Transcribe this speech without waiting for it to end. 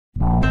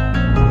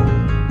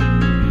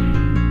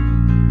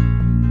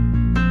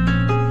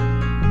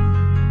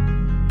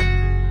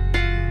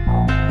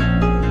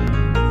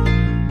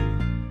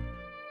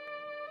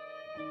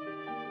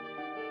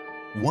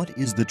what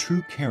is the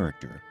true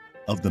character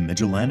of the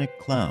Magellanic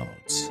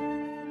Clouds?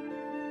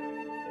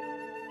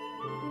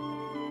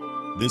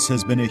 This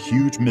has been a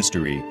huge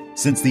mystery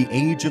since the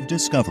Age of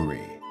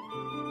Discovery.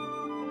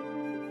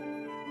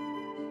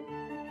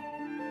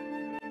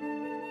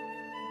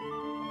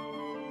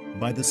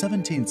 By the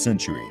 17th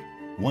century,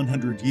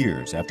 100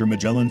 years after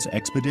Magellan's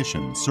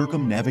expedition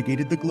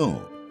circumnavigated the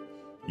globe,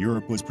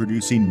 Europe was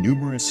producing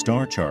numerous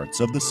star charts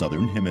of the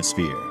southern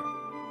hemisphere.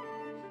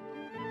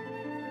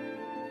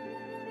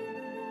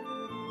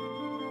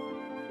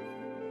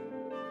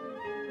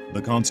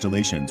 The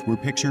constellations were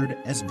pictured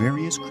as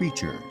various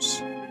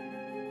creatures: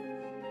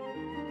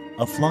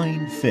 a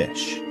flying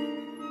fish,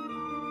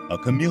 a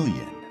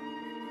chameleon,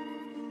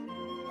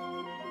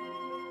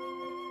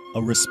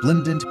 a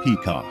resplendent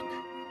peacock,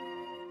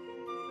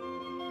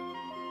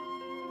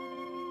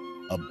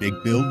 a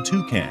big-billed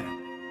toucan.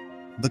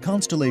 The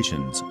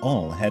constellations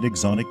all had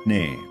exotic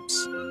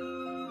names.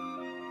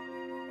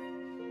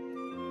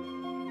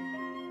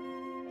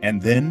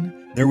 And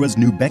then there was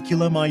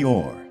Nubecula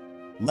Major,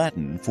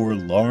 Latin for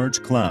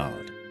large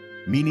cloud,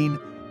 meaning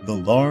the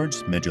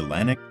large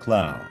Magellanic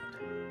Cloud.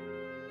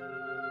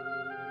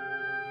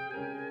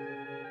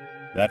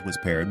 That was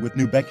paired with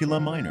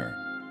Nubecula Minor,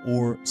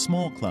 or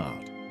small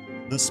cloud,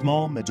 the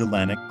small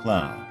Magellanic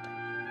Cloud.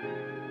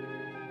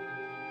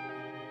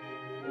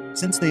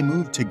 Since they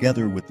moved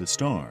together with the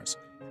stars,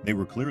 they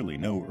were clearly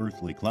no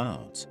earthly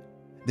clouds.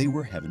 They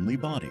were heavenly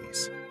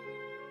bodies.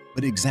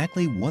 But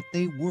exactly what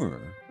they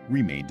were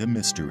remained a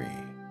mystery.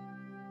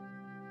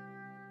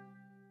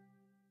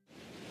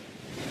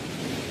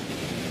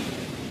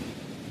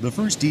 The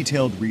first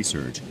detailed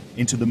research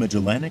into the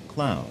Magellanic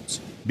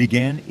Clouds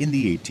began in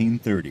the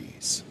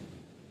 1830s.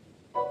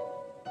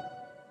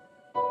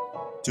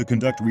 To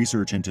conduct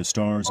research into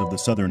stars of the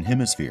southern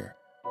hemisphere,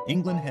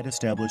 England had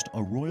established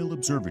a royal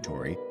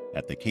observatory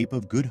at the Cape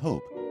of Good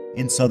Hope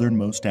in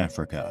southernmost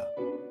Africa.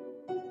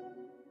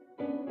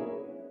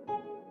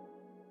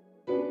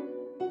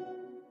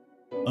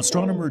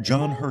 Astronomer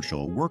John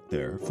Herschel worked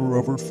there for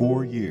over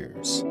 4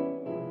 years.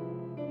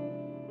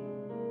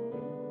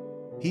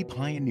 He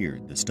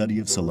pioneered the study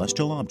of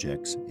celestial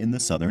objects in the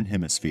southern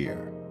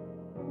hemisphere.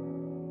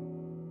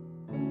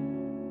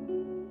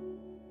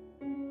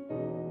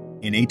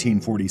 In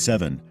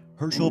 1847,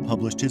 Herschel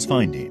published his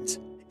findings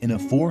in a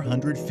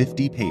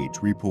 450-page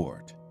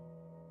report.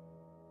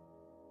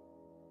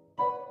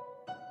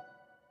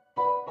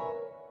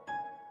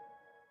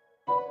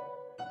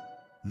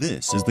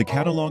 This is the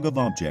catalog of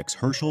objects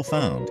Herschel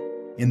found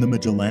in the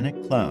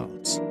Magellanic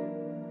Clouds.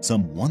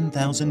 Some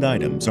 1,000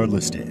 items are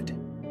listed.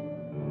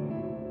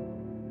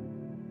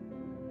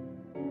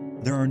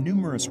 There are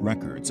numerous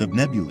records of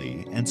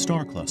nebulae and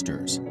star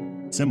clusters,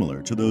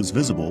 similar to those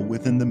visible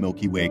within the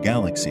Milky Way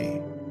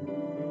galaxy.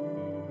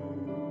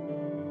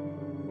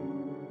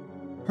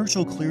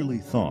 Herschel clearly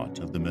thought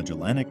of the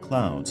Magellanic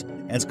Clouds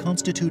as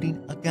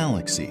constituting a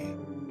galaxy.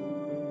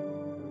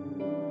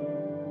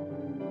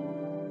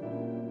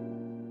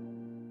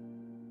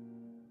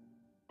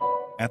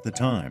 At the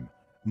time,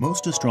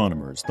 most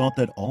astronomers thought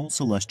that all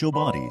celestial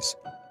bodies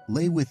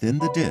lay within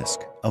the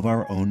disk of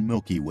our own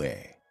Milky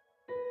Way.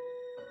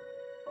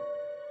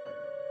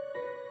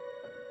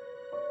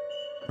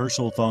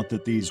 Herschel thought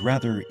that these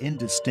rather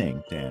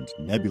indistinct and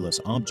nebulous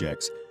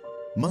objects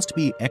must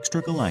be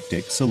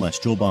extragalactic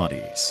celestial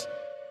bodies.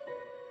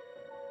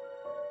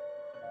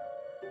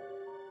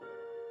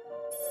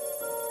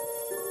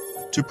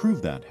 To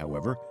prove that,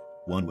 however,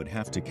 one would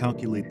have to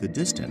calculate the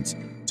distance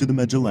to the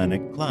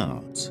Magellanic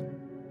Clouds.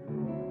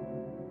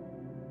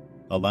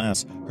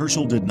 Alas,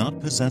 Herschel did not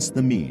possess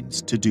the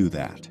means to do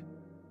that.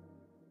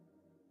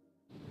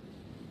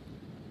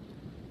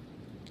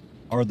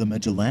 Are the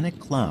Magellanic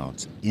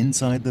Clouds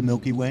inside the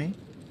Milky Way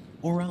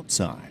or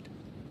outside?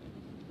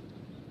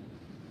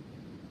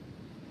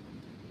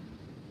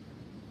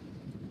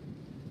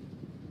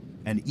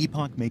 An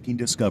epoch-making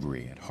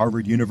discovery at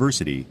Harvard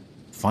University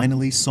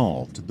finally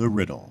solved the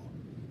riddle.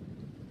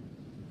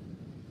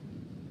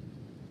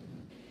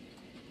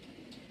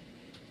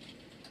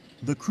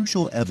 The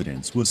crucial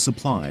evidence was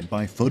supplied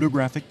by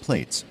photographic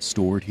plates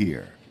stored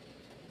here.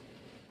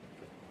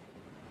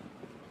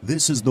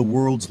 This is the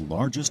world's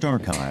largest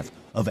archive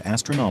of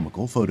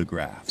astronomical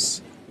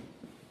photographs.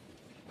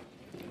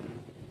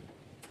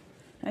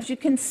 As you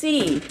can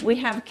see, we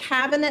have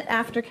cabinet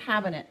after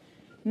cabinet,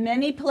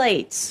 many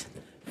plates,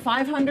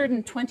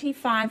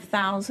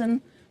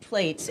 525,000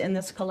 plates in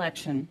this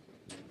collection.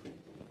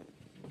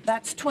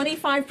 That's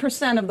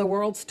 25% of the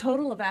world's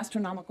total of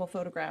astronomical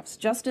photographs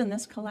just in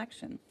this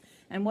collection.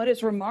 And what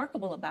is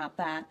remarkable about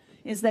that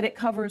is that it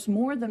covers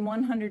more than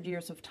 100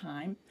 years of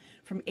time,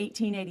 from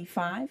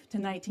 1885 to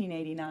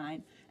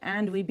 1989,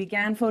 and we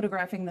began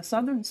photographing the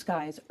southern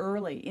skies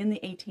early in the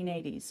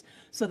 1880s,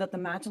 so that the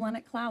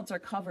Magellanic Clouds are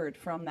covered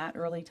from that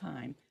early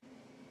time.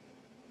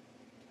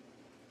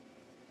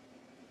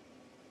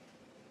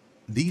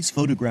 These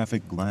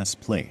photographic glass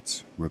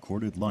plates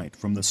recorded light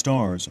from the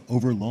stars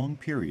over long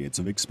periods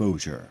of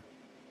exposure.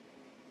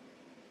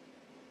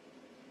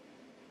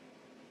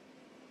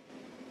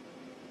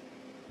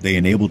 They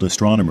enabled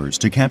astronomers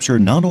to capture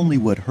not only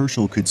what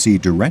Herschel could see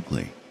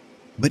directly,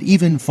 but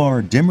even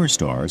far dimmer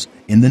stars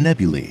in the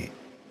nebulae.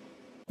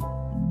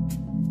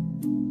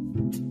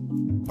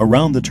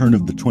 Around the turn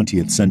of the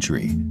 20th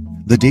century,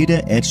 the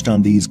data etched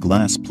on these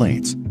glass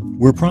plates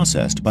were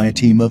processed by a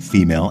team of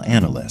female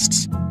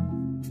analysts.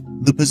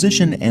 The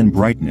position and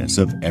brightness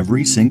of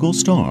every single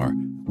star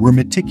were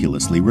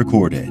meticulously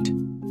recorded.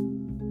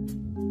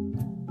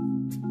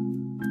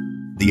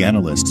 The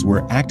analysts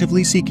were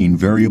actively seeking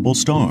variable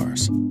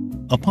stars,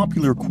 a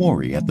popular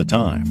quarry at the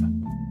time.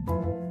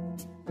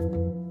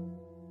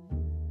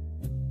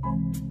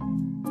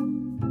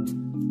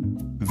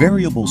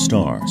 Variable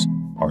stars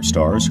are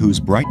stars whose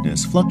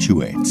brightness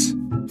fluctuates.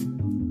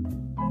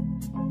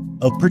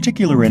 Of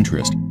particular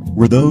interest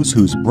were those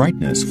whose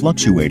brightness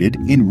fluctuated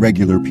in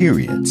regular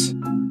periods.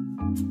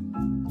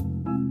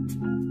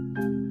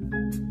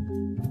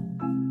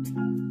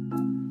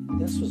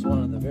 This was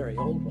one of the very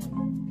old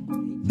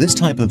ones. This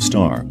type of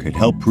star could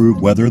help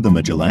prove whether the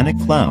Magellanic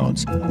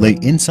Clouds lay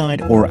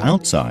inside or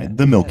outside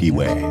the Milky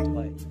Way.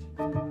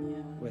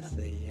 With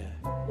the,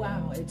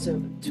 Wow, it's a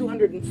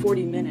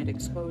 240-minute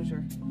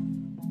exposure.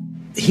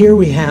 Here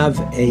we have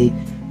a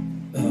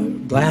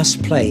glass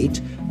plate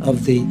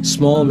of the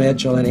small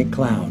Magellanic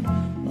Cloud,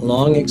 a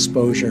long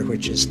exposure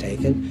which is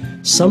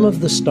taken. Some of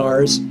the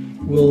stars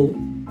will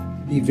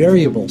be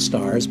variable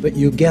stars, but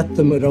you get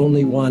them at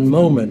only one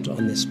moment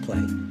on this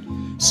plate.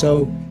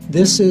 So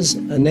this is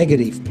a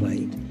negative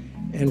plate,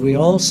 and we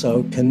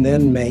also can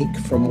then make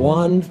from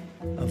one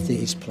of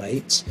these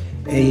plates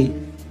a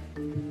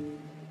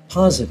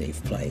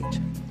positive plate.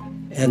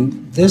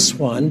 And this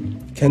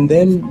one can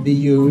then be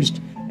used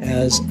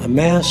as a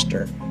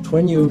master.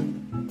 When you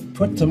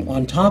put them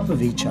on top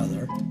of each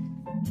other,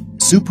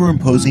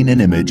 Superimposing an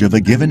image of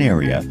a given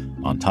area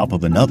on top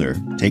of another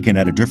taken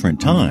at a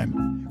different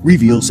time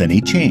reveals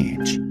any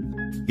change.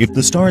 If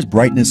the star's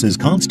brightness is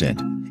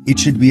constant, it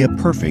should be a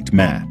perfect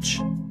match.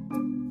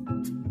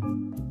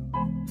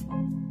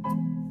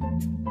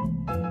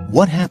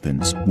 What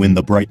happens when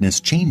the brightness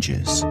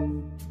changes?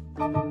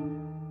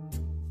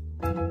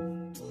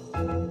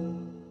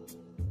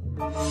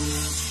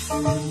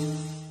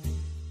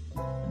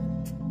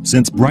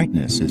 Since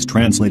brightness is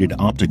translated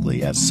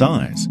optically as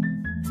size,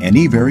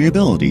 any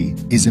variability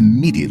is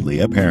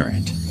immediately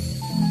apparent.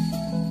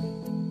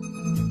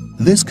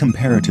 This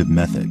comparative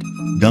method,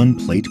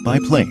 done plate by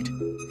plate,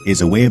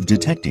 is a way of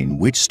detecting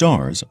which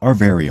stars are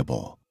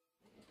variable.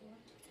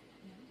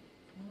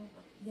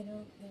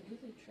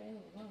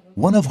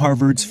 One of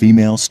Harvard's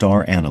female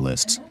star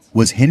analysts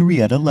was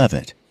Henrietta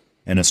Leavitt,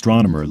 an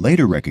astronomer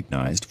later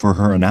recognized for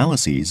her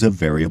analyses of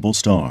variable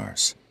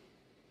stars.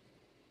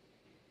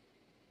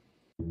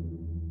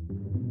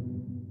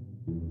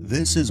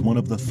 This is one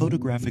of the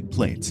photographic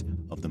plates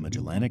of the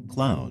Magellanic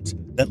Clouds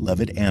that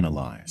Leavitt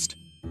analyzed.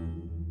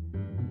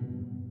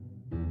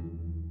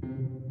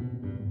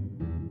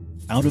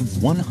 Out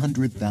of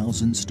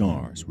 100,000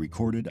 stars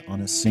recorded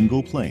on a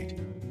single plate,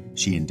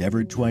 she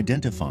endeavored to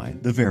identify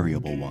the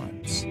variable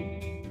ones.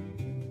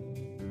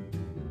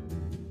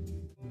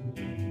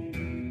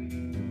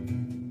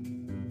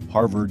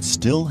 Harvard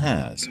still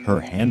has her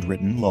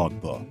handwritten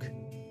logbook.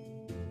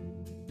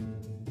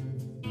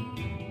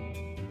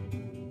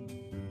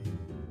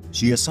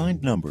 She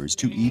assigned numbers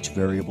to each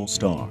variable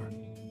star,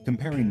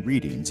 comparing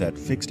readings at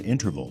fixed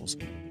intervals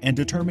and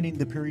determining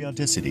the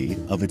periodicity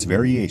of its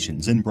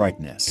variations in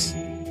brightness.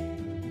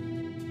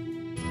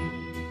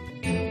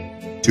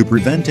 To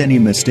prevent any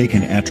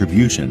mistaken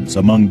attributions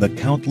among the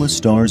countless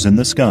stars in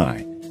the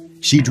sky,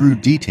 she drew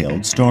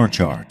detailed star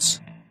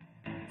charts.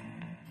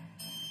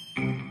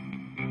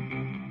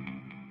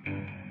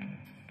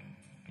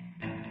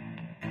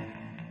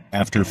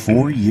 After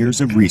 4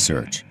 years of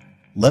research,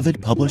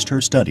 Leavitt published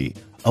her study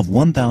of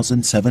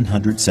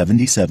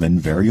 1,777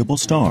 variable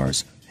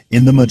stars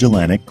in the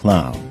Magellanic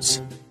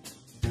Clouds.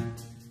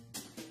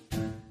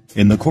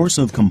 In the course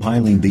of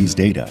compiling these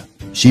data,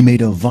 she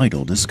made a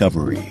vital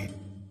discovery.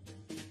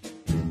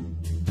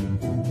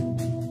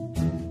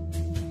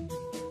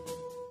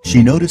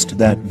 She noticed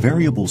that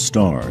variable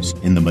stars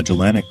in the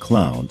Magellanic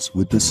Clouds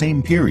with the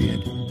same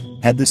period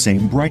had the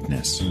same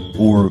brightness,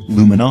 or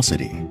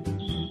luminosity.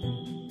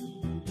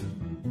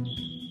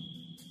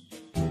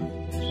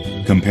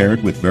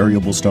 Compared with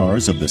variable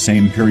stars of the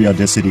same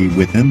periodicity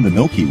within the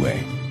Milky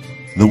Way,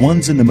 the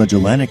ones in the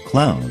Magellanic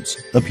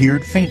Clouds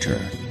appeared fainter.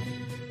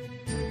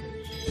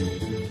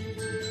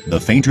 The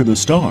fainter the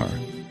star,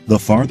 the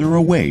farther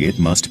away it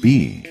must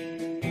be.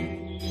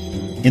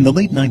 In the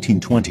late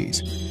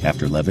 1920s,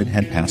 after Leavitt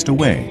had passed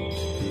away,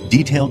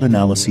 detailed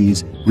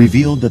analyses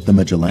revealed that the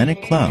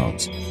Magellanic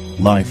Clouds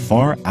lie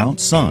far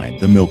outside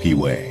the Milky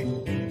Way.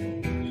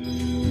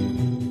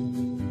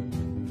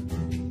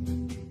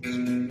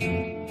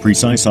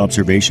 Precise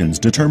observations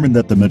determined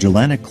that the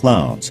Magellanic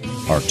Clouds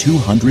are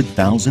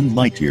 200,000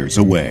 light-years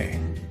away.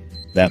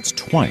 That's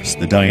twice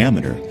the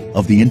diameter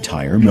of the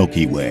entire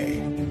Milky Way.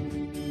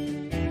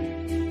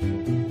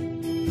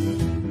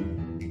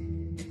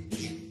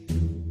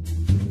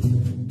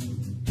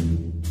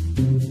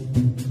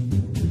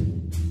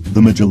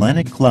 the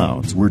Magellanic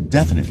Clouds were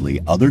definitely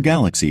other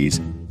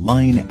galaxies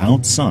lying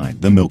outside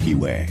the Milky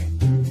Way.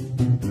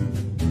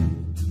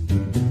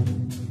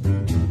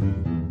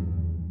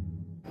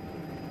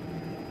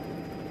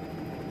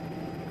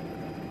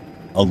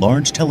 A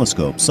large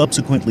telescope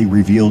subsequently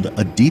revealed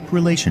a deep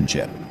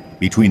relationship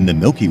between the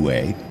Milky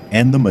Way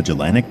and the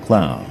Magellanic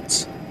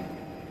Clouds.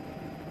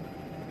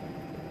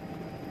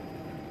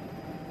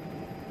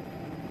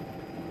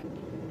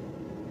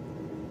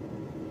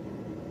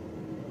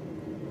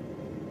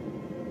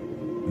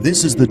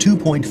 This is the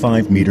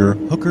 2.5-meter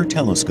Hooker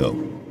telescope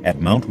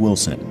at Mount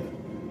Wilson.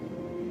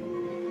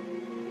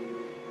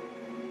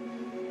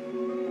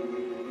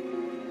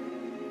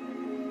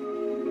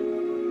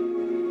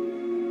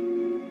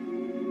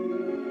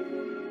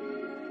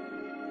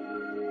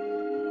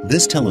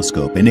 This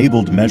telescope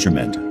enabled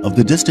measurement of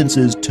the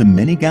distances to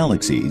many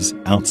galaxies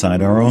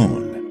outside our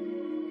own.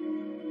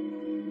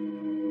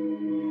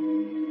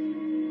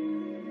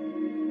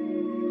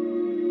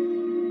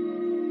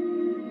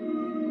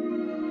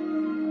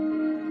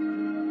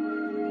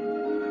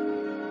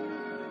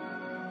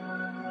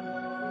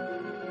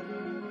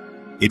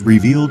 It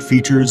revealed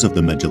features of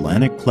the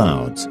Magellanic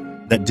Clouds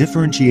that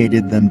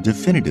differentiated them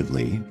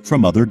definitively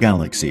from other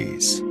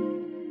galaxies.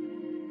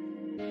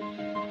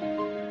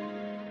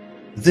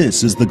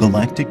 This is the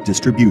galactic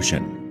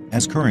distribution,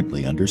 as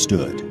currently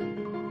understood.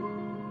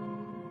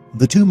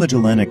 The two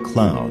Magellanic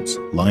Clouds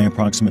lie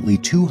approximately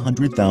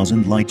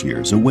 200,000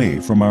 light-years away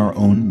from our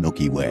own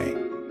Milky Way.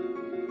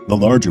 The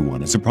larger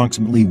one is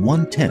approximately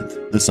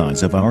 1/10 the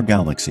size of our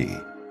galaxy.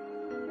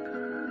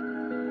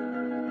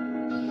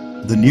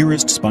 The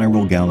nearest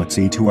spiral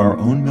galaxy to our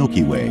own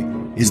Milky Way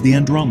is the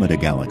Andromeda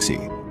Galaxy,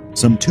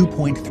 some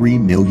 2.3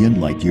 million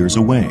light-years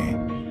away.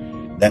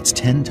 That's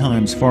 10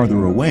 times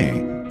farther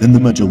away than the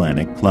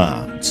Magellanic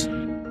Clouds.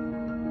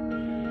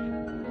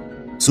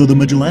 So the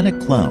Magellanic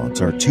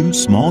Clouds are two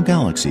small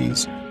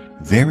galaxies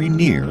very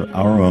near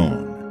our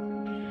own.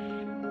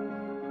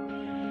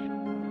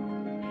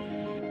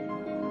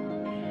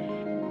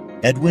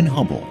 Edwin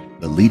Hubble,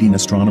 the leading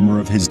astronomer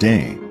of his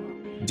day,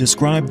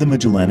 described the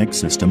Magellanic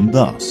System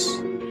thus: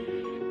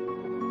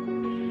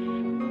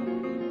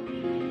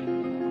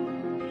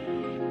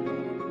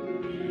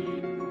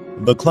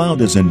 the cloud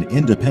is an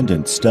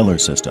independent stellar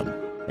system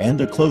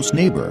and a close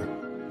neighbor,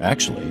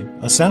 actually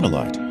a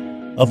satellite,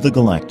 of the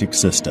galactic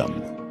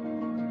system.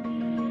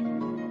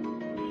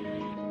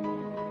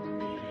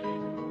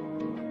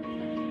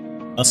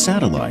 A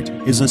satellite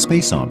is a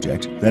space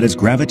object that is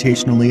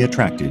gravitationally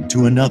attracted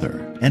to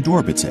another and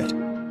orbits it,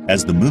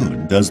 as the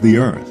Moon does the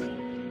Earth.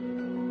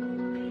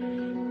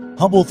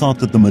 Hubble thought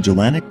that the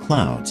Magellanic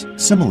Clouds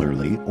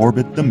similarly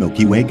orbit the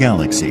Milky Way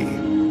galaxy.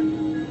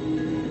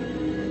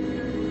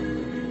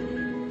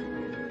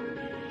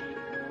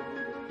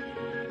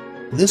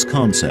 This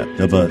concept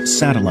of a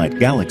satellite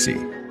galaxy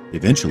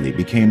eventually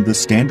became the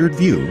standard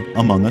view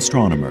among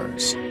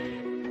astronomers.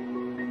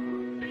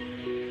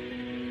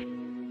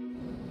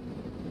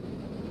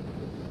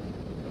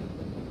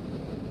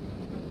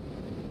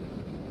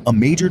 A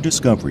major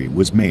discovery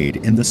was made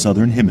in the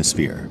southern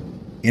hemisphere,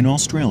 in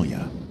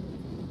Australia.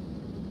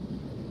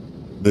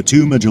 The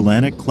two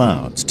Magellanic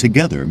Clouds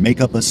together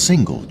make up a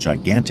single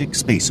gigantic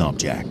space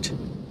object.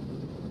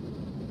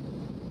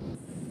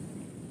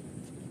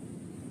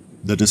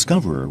 The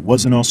discoverer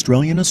was an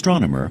Australian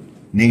astronomer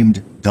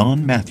named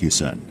Don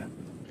Mathewson.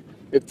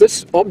 If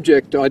this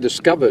object I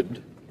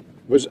discovered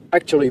was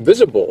actually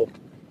visible,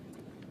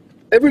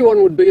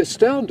 everyone would be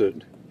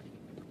astounded.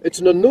 It's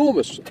an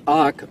enormous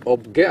arc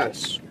of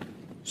gas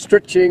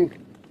stretching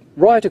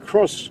right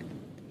across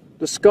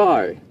the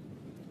sky.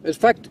 In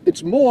fact,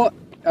 it's more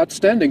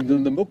outstanding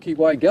than the Milky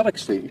Way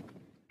galaxy.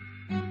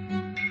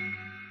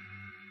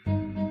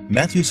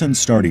 Mathewson's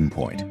starting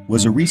point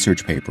was a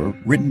research paper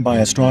written by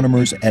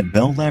astronomers at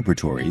Bell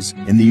Laboratories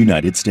in the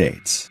United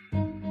States.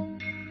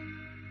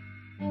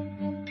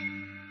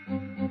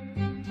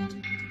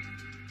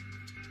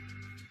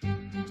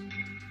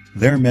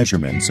 Their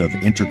measurements of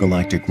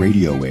intergalactic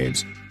radio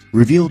waves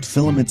revealed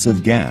filaments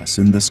of gas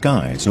in the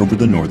skies over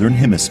the northern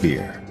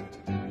hemisphere.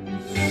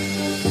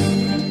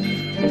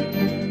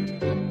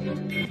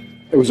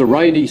 It was a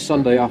rainy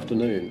Sunday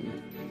afternoon,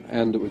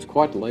 and it was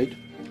quite late,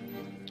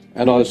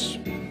 and I was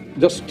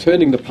just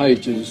turning the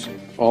pages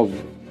of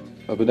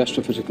an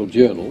astrophysical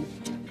journal.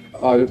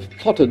 I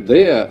plotted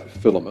their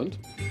filament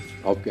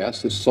of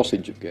gas, this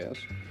sausage of gas,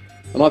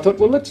 and I thought,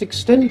 well, let's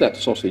extend that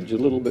sausage a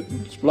little bit,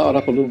 let's blow it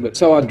up a little bit.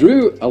 So I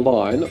drew a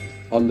line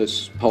on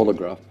this polar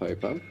graph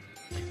paper,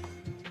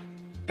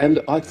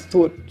 and I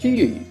thought,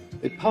 gee,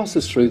 it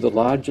passes through the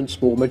large and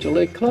small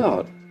Magellanic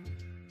Cloud.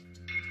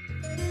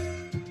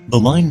 The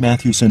line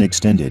Mathewson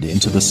extended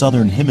into the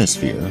southern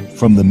hemisphere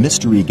from the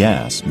mystery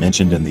gas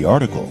mentioned in the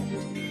article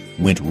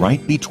went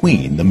right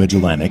between the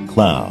Magellanic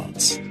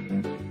Clouds.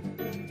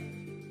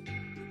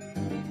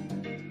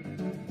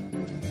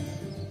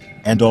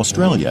 And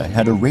Australia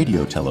had a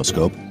radio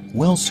telescope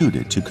well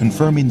suited to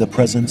confirming the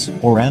presence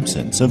or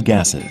absence of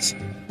gases.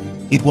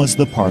 It was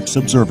the Parkes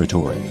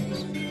Observatory.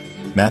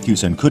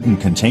 Mathewson couldn't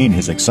contain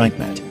his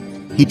excitement.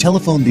 he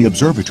telephoned the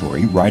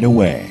observatory right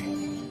away.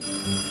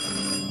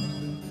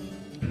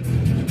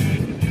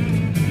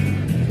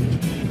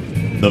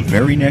 The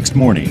very next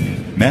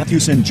morning,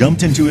 Mathewson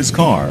jumped into his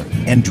car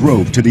and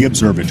drove to the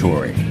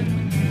observatory.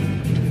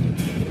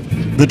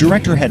 The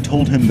director had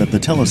told him that the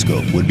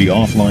telescope would be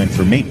offline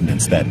for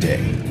maintenance that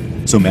day,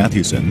 so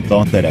Mathewson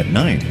thought that at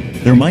night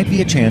there might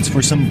be a chance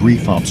for some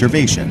brief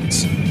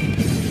observations.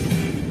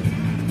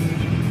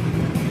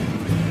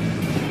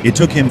 It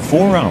took him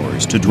 4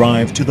 hours to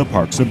drive to the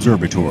park's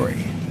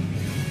observatory.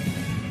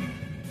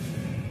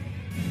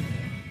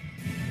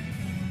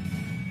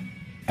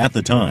 At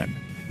the time,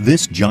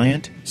 this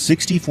giant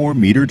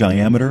 64-meter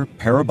diameter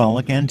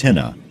parabolic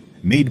antenna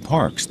made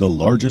Parkes the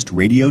largest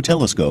radio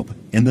telescope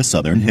in the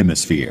southern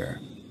hemisphere.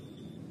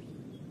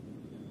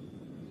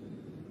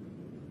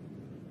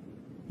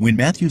 When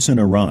Mathewson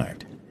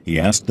arrived, he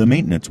asked the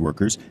maintenance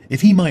workers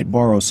if he might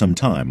borrow some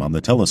time on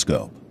the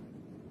telescope.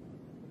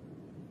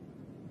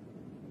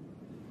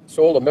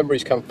 So all the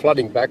memories come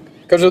flooding back,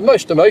 because it was the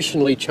most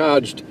emotionally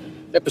charged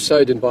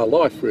episode in my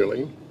life,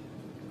 really,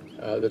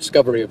 the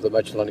discovery of the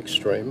Magellanic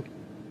Stream.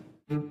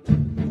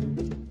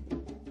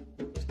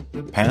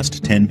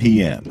 Past 10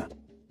 p.m.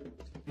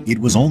 It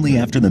was only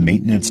after the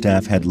maintenance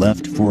staff had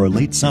left for a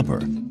late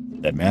supper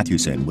that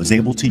Mathewson was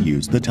able to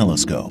use the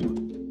telescope.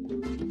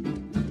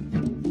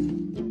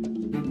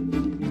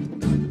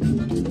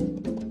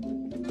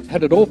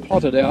 Had it all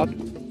plotted out,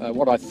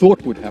 what I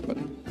thought would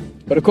happen.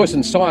 But of course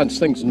in science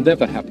things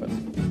never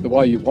happen the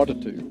way you want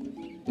it to.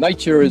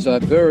 Nature is a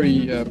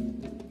very,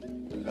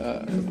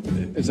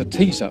 is a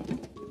teaser.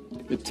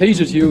 It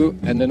teases you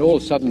and then all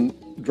of a sudden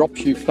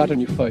drops you flat on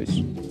your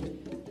face.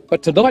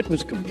 But tonight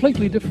was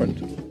completely different.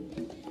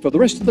 For the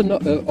rest of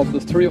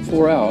the 3 or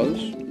 4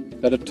 hours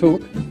that it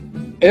took,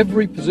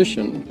 every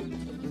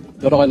position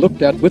that I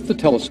looked at with the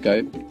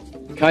telescope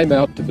came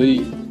out to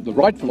be the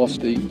right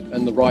velocity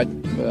and the right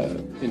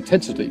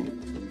intensity.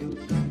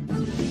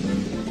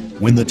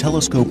 When the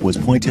telescope was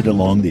pointed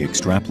along the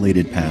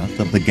extrapolated path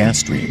of the gas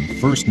stream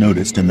first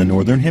noticed in the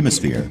northern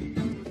hemisphere,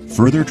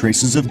 further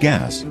traces of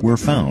gas were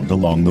found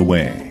along the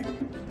way.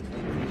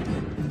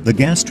 The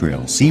gas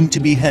trail seemed to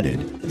be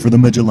headed for the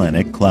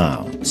Magellanic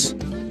Clouds.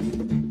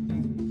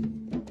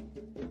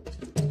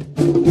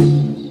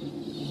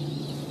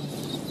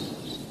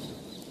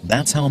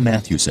 That's how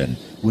Mathewson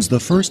was the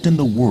first in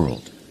the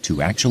world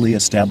to actually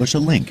establish a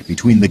link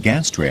between the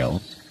gas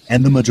trail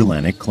and the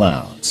Magellanic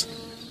Clouds.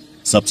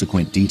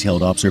 Subsequent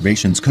detailed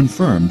observations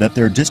confirmed that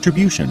their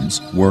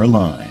distributions were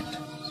aligned.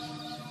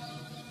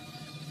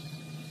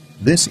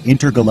 This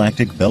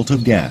intergalactic belt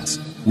of gas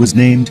was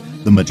named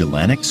the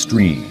Magellanic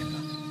Stream.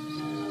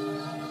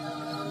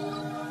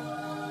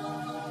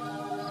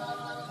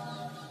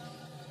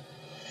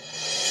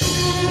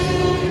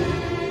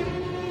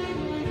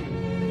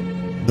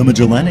 The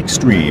Magellanic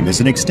Stream is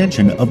an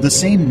extension of the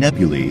same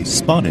nebulae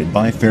spotted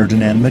by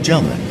Ferdinand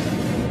Magellan.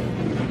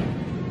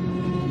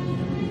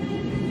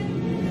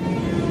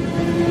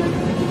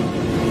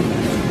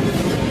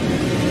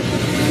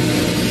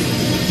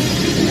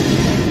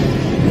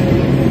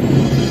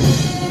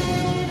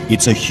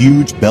 It's a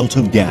huge belt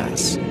of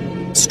gas,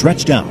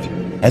 stretched out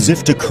as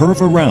if to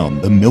curve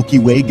around the Milky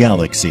Way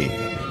galaxy.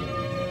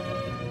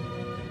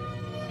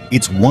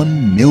 It's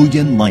 1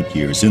 million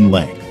light-years in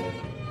length.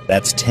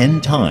 That's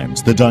 10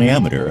 times the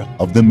diameter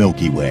of the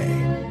Milky Way.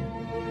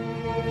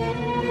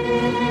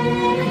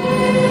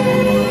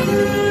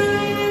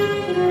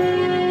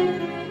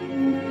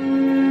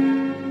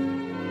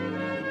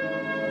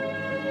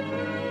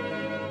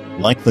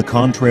 Like the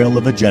contrail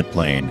of a jet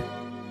plane,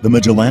 the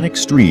Magellanic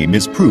Stream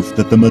is proof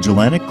that the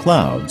Magellanic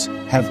Clouds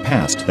have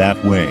passed that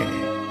way.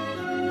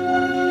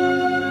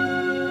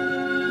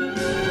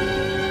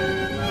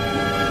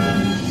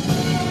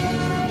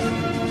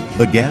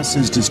 The gas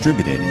is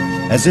distributed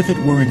as if it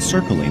were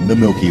encircling the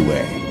Milky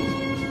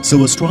Way.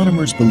 So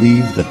astronomers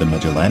believe that the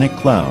Magellanic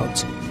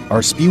Clouds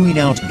are spewing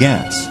out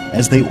gas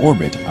as they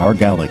orbit our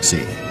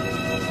galaxy.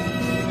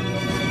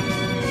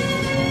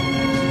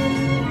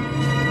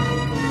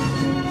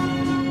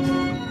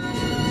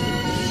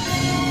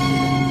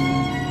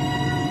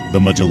 The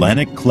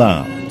Magellanic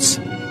Clouds,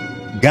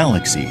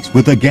 galaxies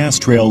with a gas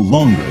trail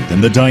longer than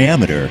the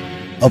diameter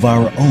of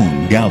our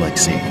own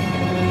galaxy.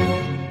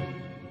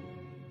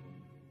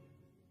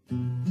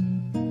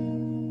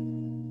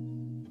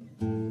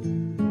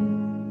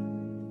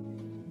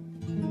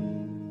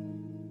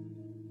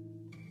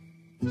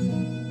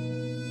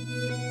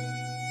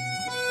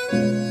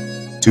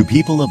 To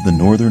people of the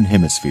northern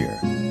hemisphere,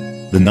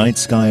 the night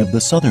sky of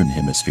the southern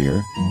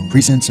hemisphere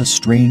presents a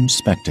strange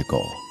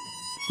spectacle.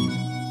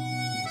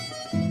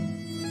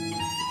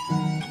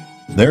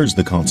 There's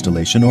the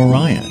constellation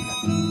Orion.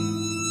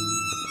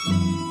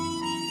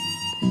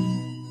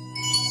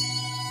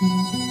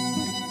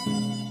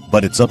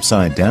 But it's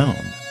upside down.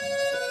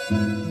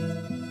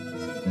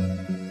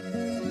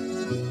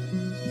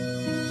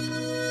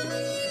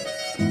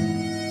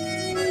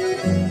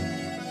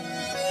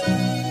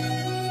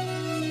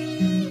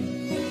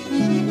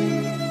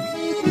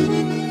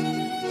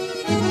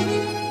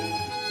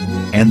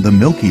 and the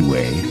Milky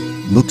Way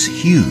looks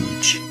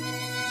huge.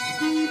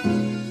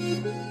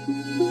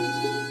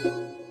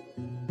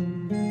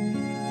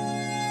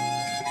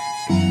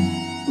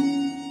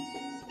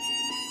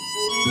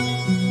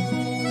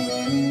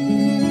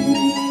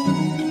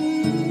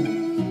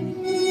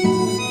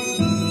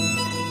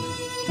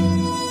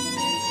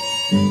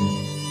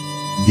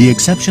 The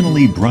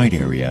exceptionally bright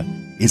area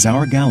is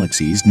our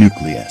galaxy's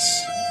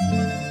nucleus.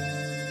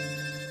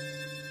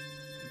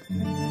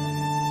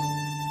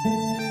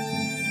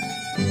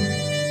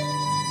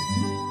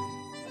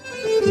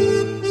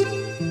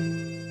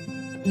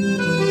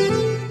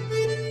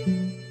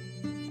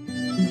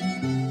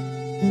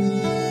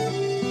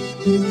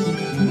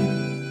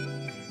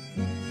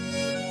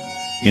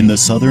 In the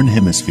southern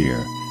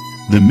hemisphere,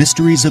 the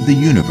mysteries of the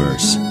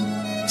universe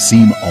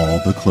seem all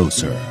the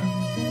closer.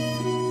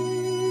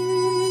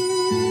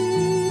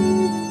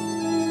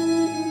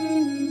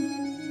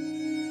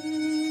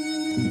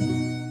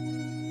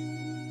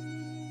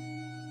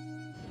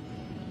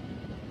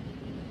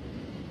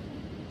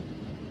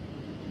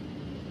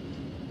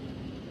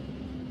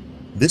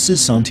 This is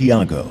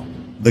Santiago,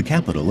 the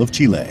capital of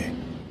Chile.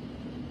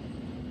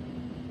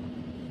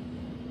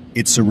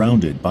 It's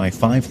surrounded by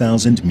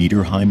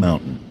 5,000-meter-high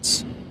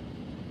mountains.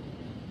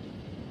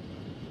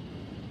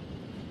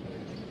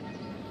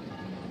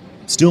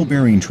 Still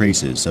bearing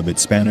traces of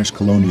its Spanish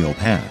colonial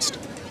past,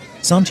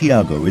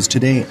 Santiago is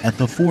today at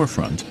the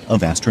forefront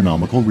of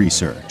astronomical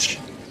research.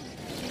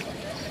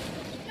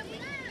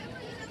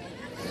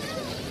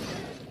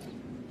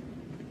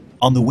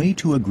 On the way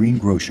to a green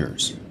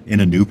grocer's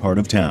in a new part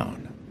of town.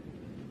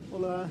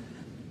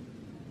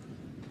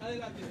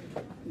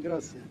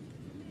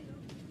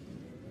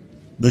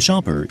 The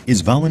shopper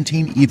is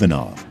Valentin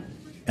Ivanov,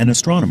 an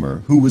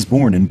astronomer who was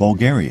born in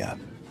Bulgaria.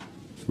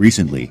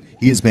 Recently,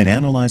 he has been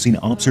analyzing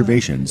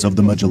observations of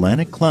the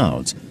Magellanic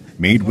clouds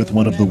made with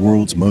one of the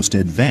world's most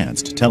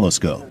advanced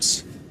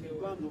telescopes.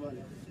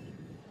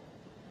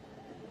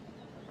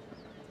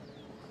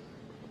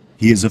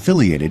 He is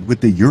affiliated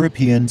with the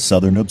European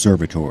Southern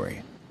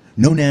Observatory,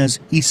 known as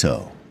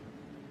ESO.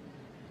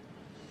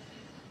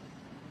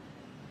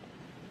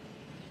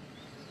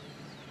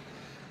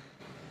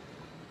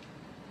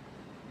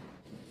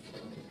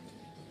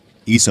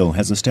 ESO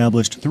has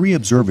established 3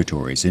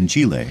 observatories in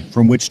Chile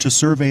from which to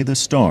survey the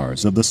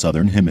stars of the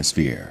southern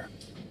hemisphere.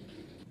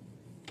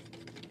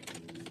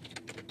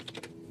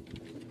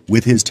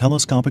 With his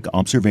telescopic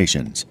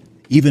observations,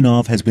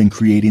 Ivanov has been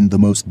creating the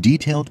most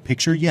detailed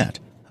picture yet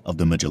of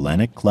the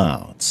Magellanic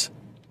clouds.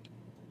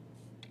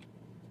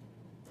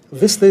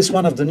 VISTA is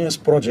one of the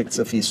newest projects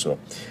of ESO,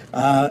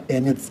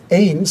 and it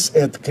aims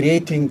at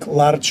creating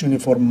large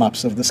uniform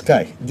maps of the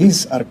sky.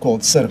 These are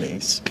called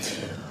surveys.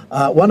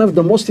 One of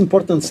the most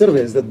important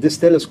surveys that this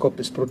telescope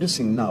is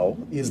producing now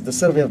is the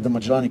survey of the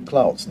Magellanic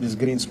clouds, these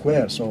green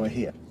squares over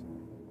here.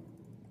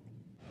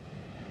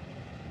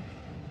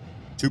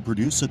 To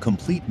produce a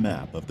complete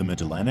map of the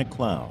Magellanic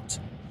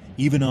clouds,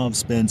 Ivanov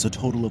spends a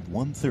total of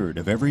 1/3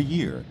 of every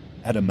year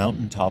at a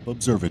mountaintop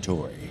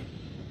observatory.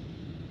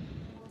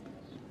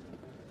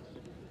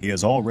 He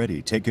has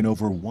already taken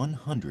over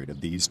 100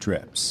 of these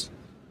trips.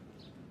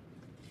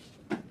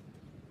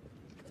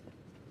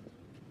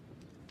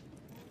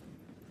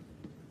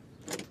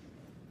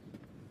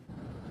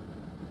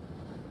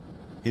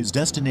 His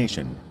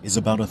destination is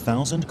about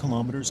 1,000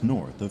 kilometers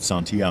north of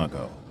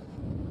Santiago.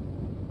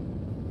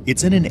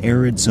 It's in an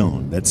arid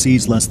zone that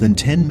sees less than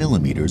 10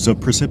 millimeters of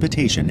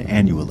precipitation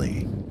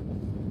annually.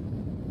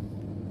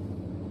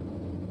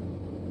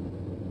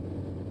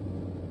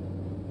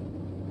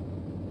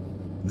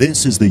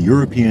 This is the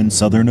European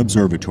Southern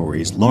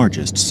Observatory's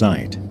largest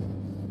site.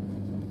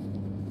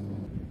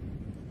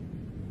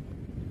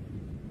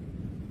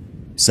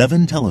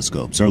 Seven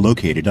telescopes are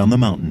located on the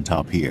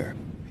mountaintop here,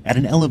 at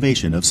an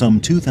elevation of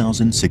some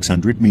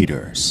 2,600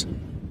 meters.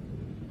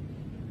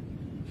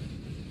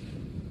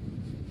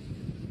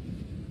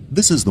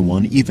 This is the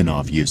one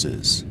Ivanov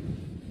uses.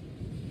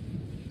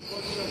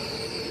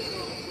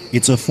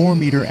 It's a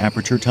 4-meter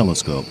aperture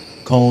telescope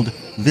called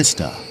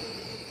VISTA.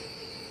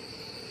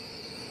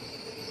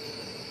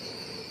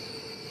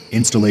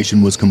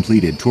 Installation was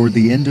completed toward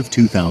the end of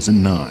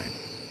 2009.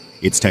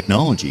 Its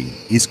technology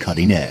is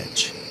cutting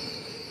edge.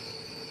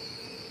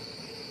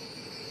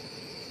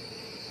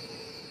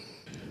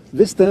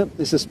 VISTA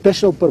is a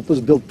special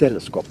purpose-built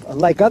telescope.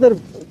 Unlike other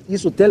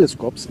ESO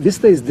telescopes,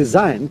 VISTA is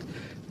designed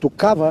to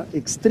cover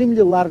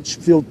extremely large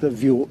field of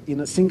view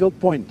in a single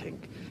pointing.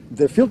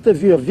 The field of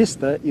view of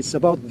VISTA is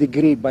about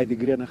degree by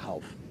degree and a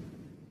half.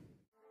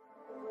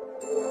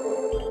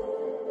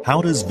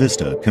 How does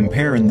VISTA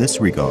compare in this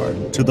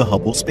regard to the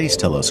Hubble Space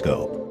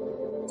Telescope?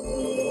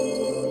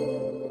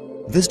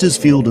 VISTA's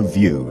field of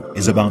view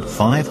is about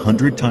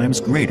 500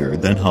 times greater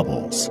than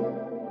Hubble's.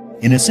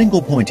 In a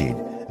single pointing,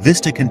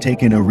 VISTA can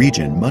take in a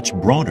region much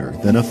broader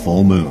than a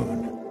full moon.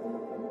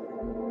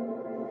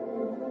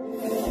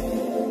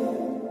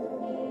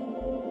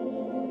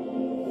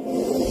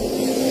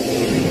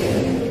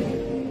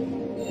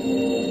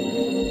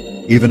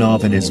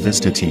 Ivanov and his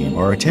Vista team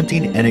are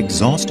attempting an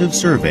exhaustive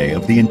survey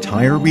of the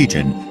entire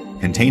region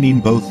containing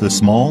both the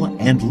small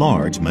and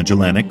large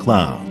Magellanic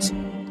Clouds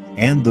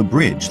and the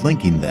bridge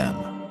linking them.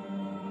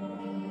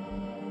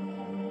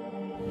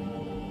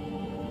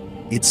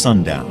 It's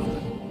sundown.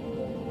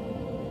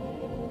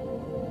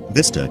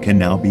 Vista can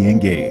now be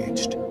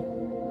engaged.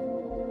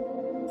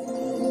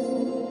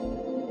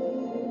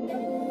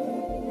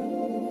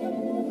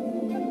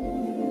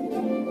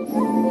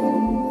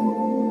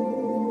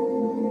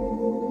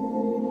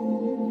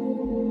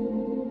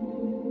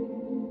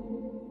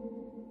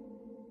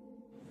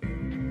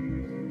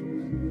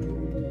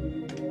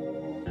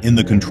 In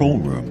the control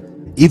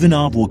room,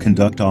 Ivanov will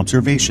conduct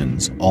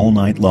observations all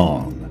night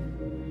long.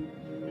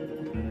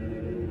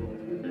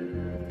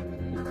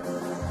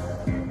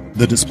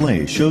 The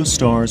display shows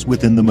stars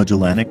within the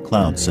Magellanic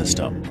Cloud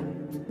system.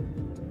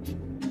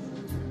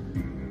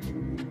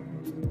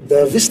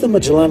 The Vista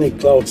Magellanic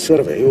Cloud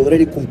Survey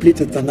already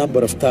completed a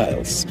number of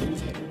tiles,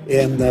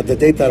 and the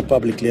data are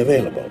publicly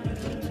available.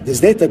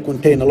 These data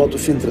contain a lot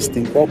of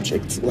interesting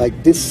objects,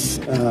 like this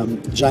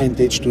giant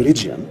H2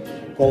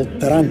 region called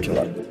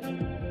Tarantula.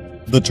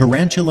 The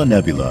Tarantula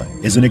Nebula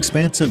is an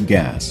expansive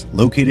gas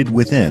located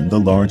within the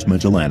Large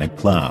Magellanic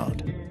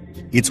Cloud.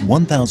 It's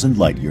 1,000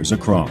 light-years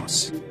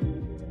across.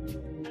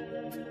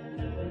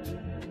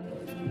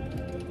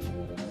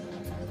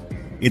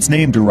 Its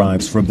name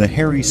derives from the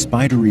hairy,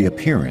 spidery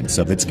appearance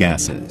of its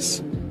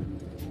gases.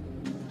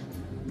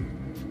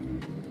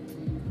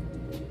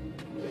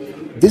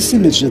 This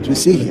image that we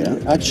see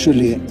here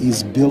actually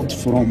is built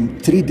from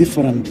 3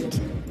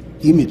 different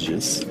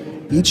images,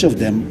 each of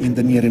them in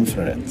the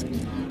near-infrared.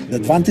 The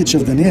advantage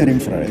of the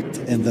near-infrared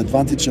and the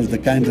advantage of the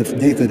kind of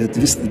data that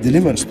Vista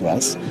delivers to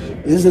us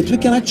is that we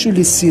can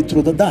actually see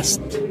through the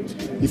dust.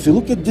 If you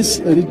look at this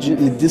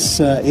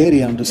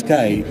area on the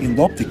sky in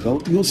the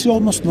optical, you'll see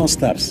almost no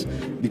stars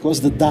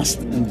because the dust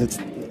and that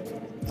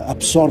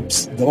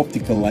absorbs the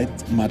optical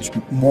light much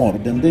more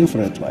than the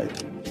infrared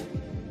light.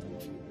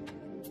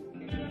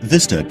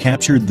 Vista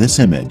captured this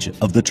image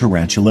of the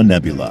Tarantula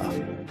Nebula.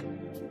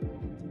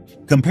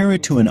 Compare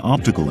it to an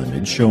optical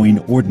image showing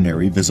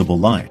ordinary visible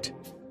light.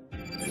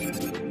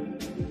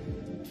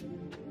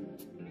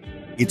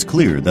 It's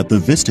clear that the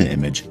Vista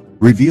image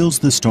reveals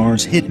the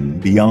stars hidden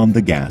beyond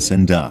the gas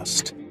and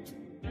dust.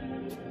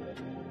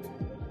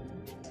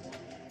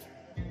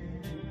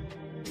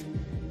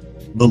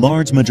 The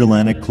Large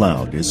Magellanic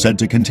Cloud is said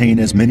to contain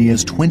as many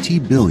as 20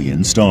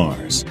 billion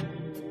stars.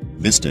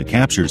 Vista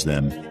captures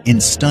them in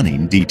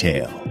stunning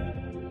detail.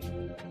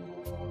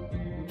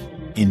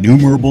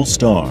 Innumerable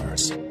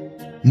stars,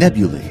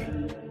 nebulae,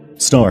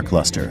 star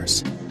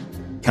clusters,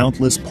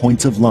 countless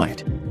points of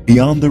light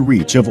beyond the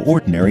reach of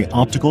ordinary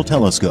optical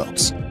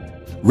telescopes,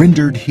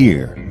 rendered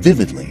here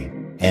vividly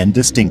and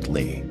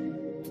distinctly.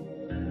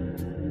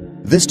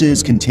 Vista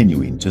is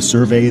continuing to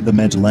survey the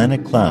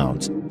Magellanic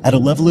Clouds at a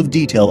level of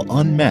detail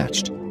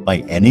unmatched by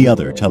any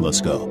other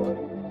telescope.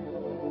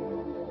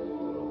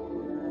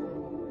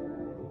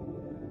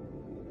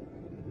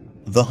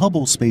 The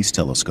Hubble Space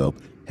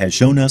Telescope has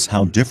shown us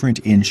how different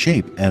in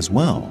shape as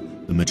well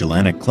the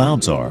Magellanic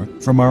Clouds are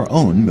from our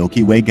own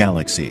Milky Way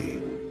galaxy.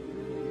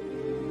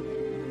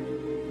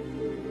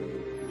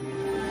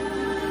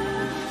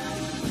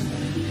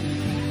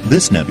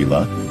 This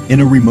nebula,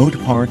 in a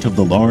remote part of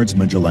the Large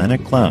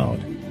Magellanic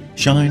Cloud,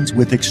 shines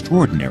with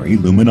extraordinary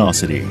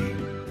luminosity.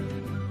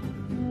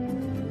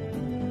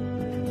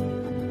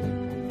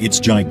 It's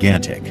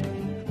gigantic,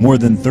 more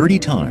than 30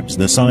 times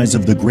the size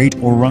of the Great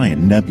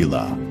Orion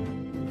Nebula.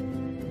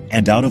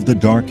 And out of the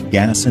dark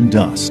gas and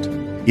dust,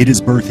 it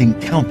is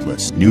birthing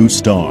countless new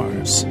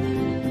stars.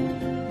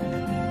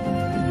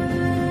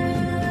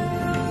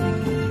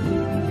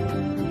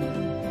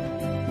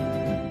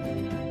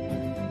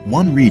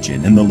 One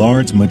region in the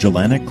Large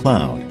Magellanic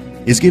Cloud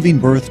is giving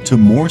birth to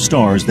more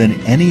stars than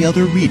any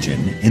other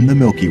region in the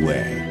Milky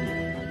Way.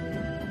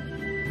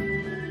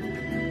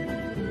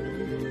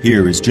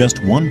 Here is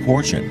just one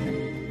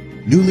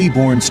portion. Newly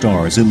born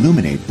stars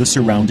illuminate the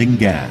surrounding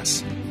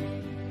gas.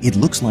 It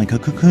looks like a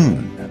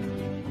cocoon.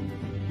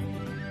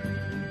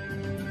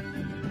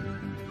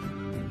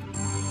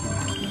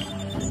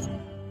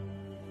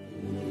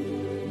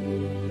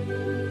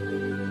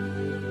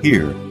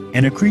 Here,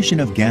 an accretion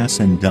of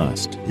gas and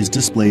dust is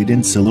displayed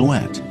in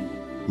silhouette,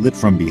 lit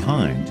from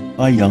behind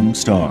by young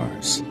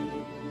stars.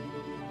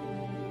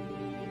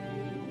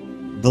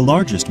 The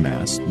largest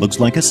mass looks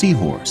like a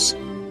seahorse.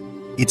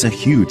 It's a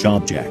huge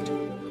object,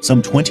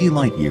 some 20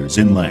 light-years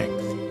in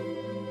length.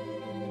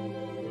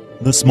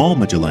 The small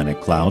Magellanic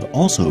Cloud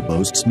also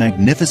boasts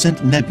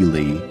magnificent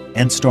nebulae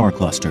and star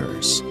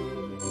clusters.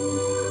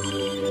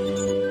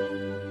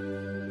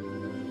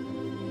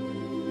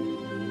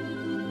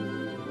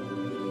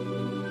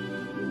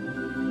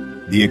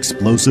 The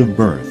explosive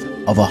birth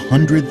of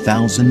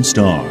 100,000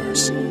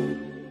 stars.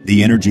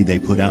 The energy they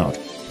put out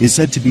is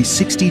said to be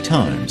 60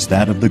 times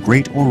that of the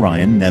Great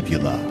Orion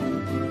Nebula.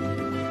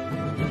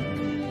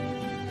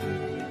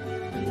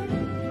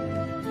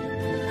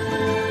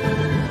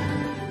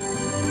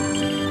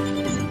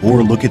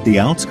 or look at the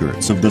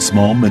outskirts of the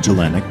small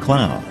Magellanic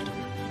Cloud.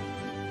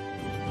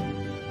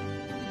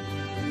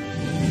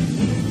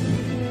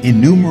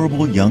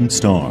 Innumerable young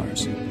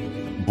stars,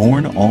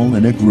 born all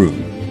in a group.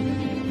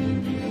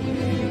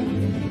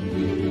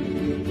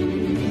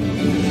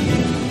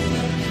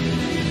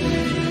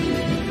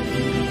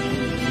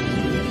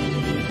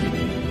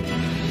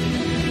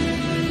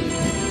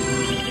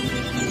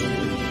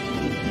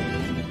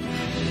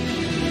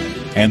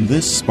 And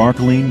this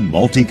sparkling,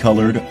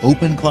 multicolored,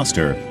 open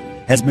cluster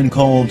has been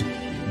called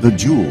the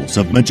Jewels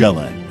of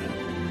Magellan.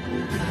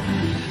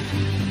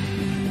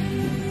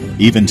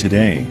 Even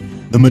today,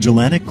 the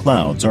Magellanic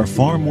Clouds are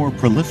far more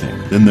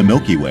prolific than the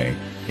Milky Way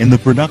in the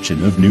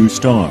production of new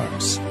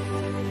stars.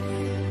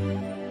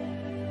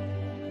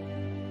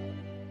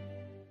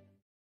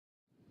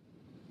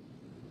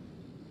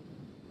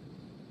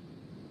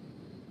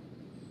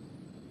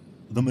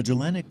 The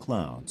Magellanic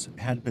Clouds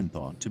had been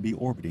thought to be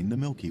orbiting the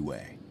Milky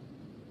Way.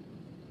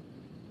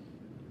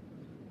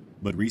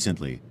 But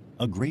recently,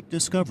 a great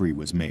discovery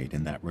was made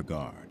in that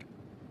regard.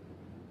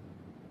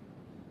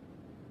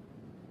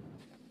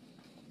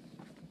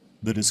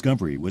 The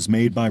discovery was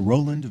made by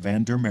Roland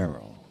van der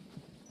Merel.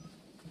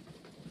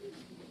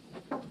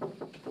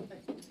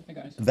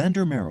 Van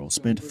der Merel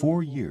spent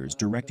 4 years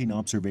directing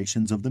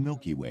observations of the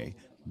Milky Way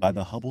by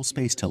the Hubble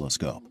Space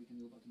Telescope.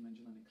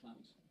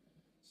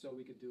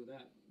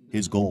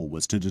 His goal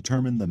was to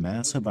determine the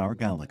mass of our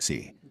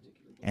galaxy,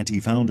 and he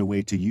found a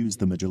way to use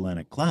the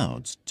Magellanic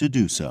Clouds to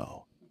do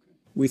so.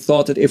 We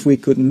thought that if we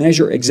could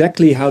measure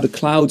exactly how the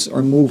clouds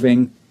are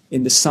moving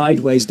in the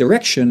sideways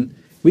direction,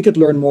 we could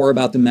learn more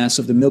about the mass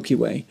of the Milky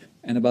Way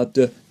and about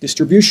the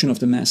distribution of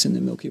the mass in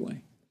the Milky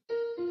Way.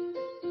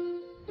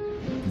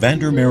 Van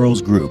der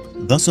Merel's group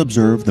thus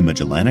observed the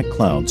Magellanic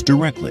Clouds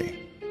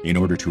directly in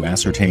order to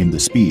ascertain the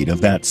speed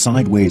of that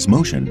sideways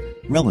motion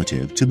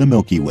relative to the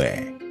Milky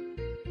Way.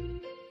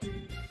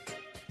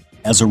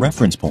 As a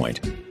reference point,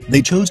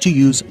 they chose to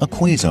use a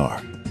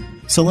quasar,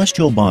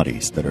 celestial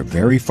bodies that are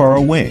very far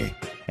away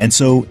and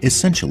so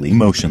essentially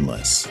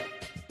motionless.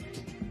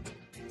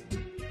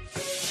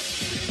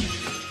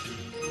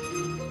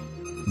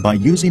 By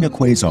using a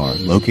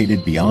quasar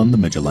located beyond the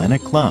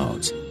Magellanic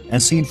Clouds,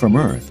 as seen from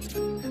Earth,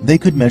 they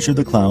could measure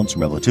the cloud's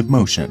relative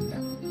motion.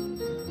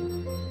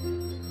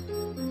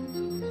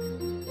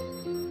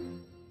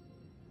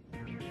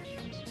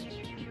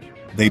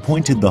 They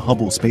pointed the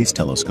Hubble Space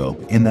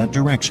Telescope in that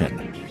direction.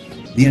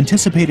 The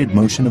anticipated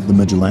motion of the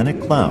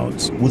Magellanic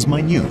Clouds was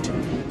minute.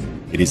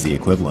 It is the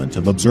equivalent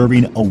of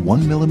observing a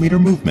 1 millimeter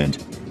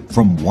movement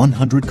from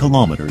 100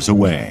 kilometers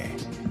away.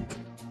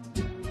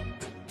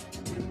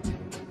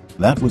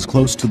 That was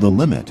close to the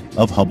limit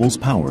of Hubble's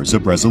powers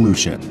of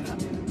resolution.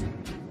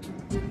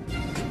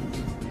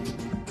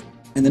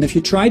 And then if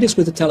you try this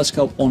with a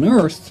telescope on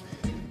Earth,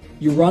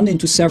 you run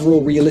into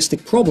several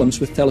realistic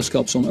problems with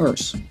telescopes on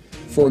Earth.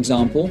 For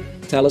example,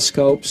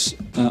 telescopes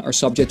are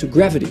subject to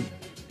gravity.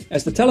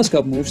 As the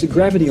telescope moves, the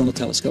gravity on the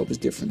telescope is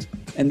different,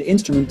 and the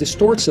instrument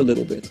distorts a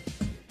little bit.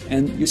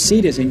 And you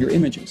see this in your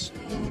images.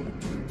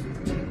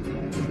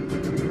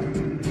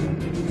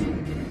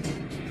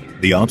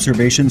 The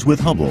observations with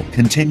Hubble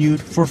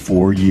continued for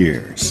 4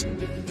 years.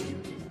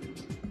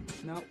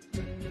 Now,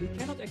 we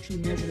cannot actually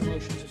measure the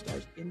motions of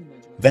stars in the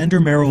Magellanic. Van der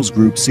Merel's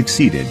group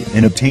succeeded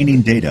in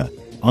obtaining data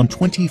on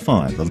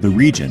 25 of the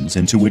regions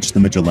into which the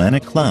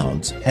Magellanic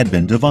Clouds had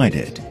been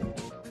divided.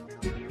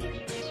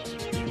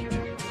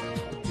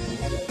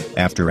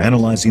 After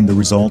analyzing the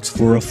results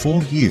for a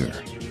full year,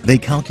 they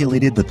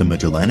calculated that the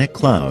Magellanic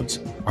Clouds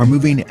are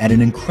moving at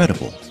an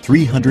incredible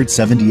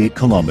 378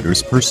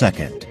 kilometers per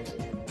second,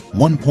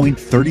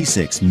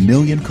 1.36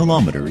 million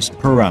kilometers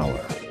per hour.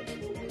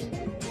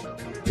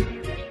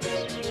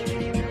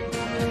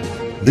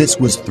 This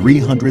was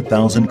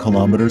 300,000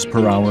 kilometers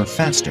per hour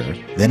faster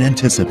than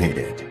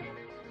anticipated.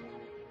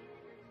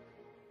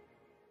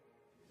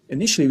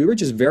 Initially, we were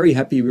just very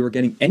happy we were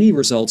getting any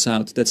results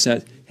out that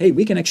said, hey,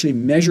 we can actually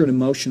measure the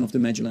motion of the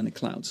Magellanic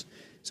Clouds.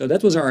 So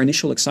that was our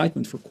initial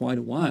excitement for quite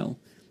a while.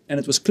 And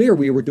it was clear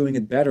we were doing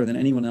it better than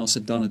anyone else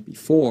had done it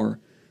before,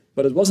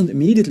 but it wasn't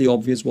immediately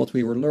obvious what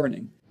we were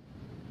learning.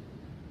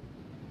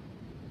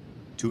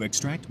 To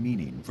extract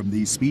meaning from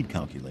these speed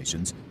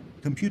calculations,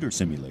 computer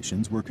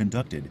simulations were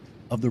conducted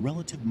of the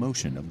relative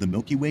motion of the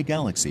Milky Way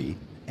galaxy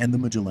and the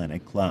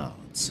Magellanic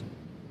Clouds.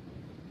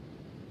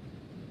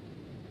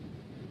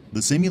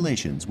 The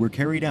simulations were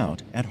carried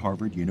out at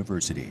Harvard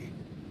University.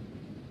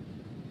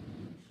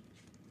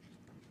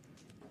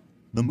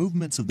 The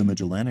movements of the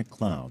Magellanic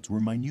Clouds were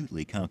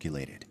minutely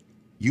calculated,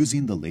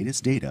 using the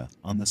latest data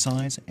on the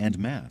size and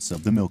mass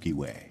of the Milky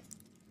Way.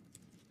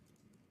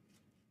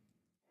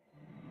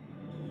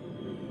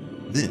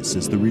 This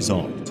is the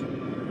result.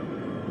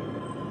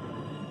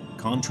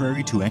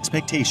 Contrary to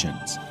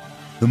expectations,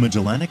 the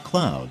Magellanic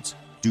Clouds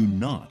do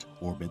not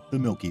orbit the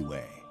Milky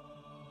Way.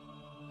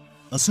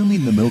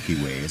 Assuming the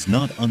Milky Way is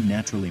not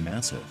unnaturally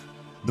massive,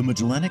 the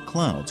Magellanic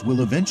Clouds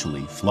will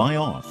eventually fly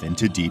off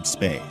into deep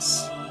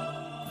space.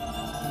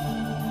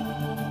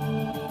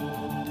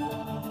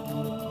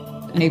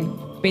 I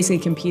basically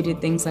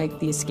computed things like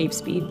the escape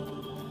speed,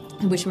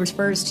 which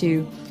refers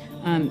to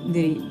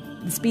the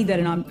speed that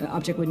an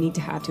object would need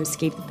to have to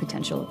escape the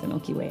potential of the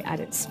Milky Way at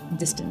its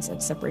distance,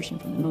 at separation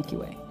from the Milky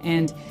Way.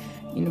 And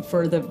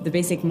for the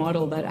basic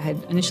model that I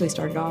had initially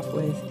started off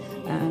with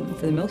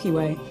for the Milky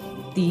Way,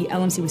 the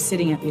LMC was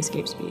sitting at the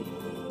escape speed.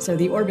 So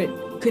the orbit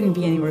couldn't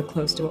be anywhere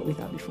close to what we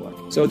thought before.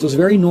 So it was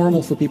very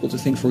normal for people to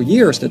think for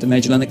years that the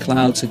Magellanic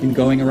Clouds had been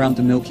going around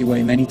the Milky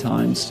Way many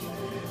times.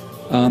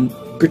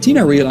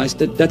 Cortina realized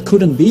that that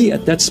couldn't be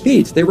at that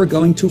speed. They were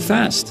going too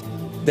fast.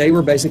 They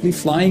were basically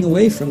flying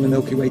away from the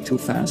Milky Way too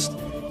fast,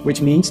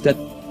 which means that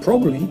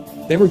probably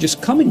they were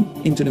just coming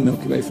into the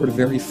Milky Way for the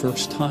very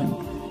first time.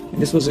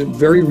 And this was a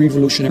very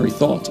revolutionary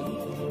thought.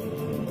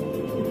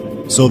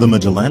 So the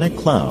Magellanic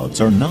Clouds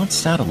are not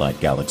satellite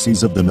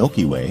galaxies of the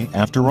Milky Way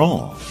after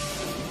all.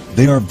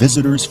 They are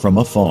visitors from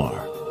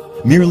afar,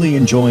 merely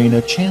enjoying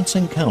a chance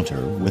encounter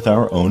with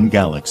our own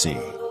galaxy.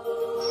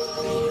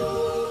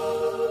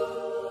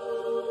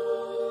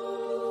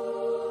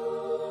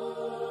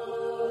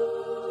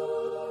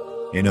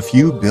 In a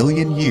few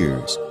billion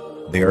years,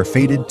 they are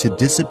fated to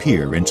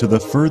disappear into the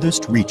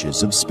furthest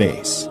reaches of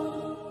space,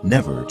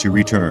 never to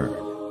return.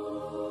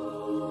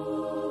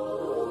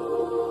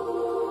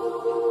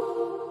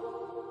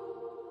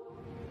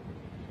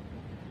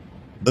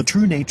 The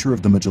true nature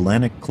of the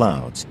Magellanic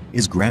Clouds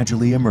is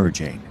gradually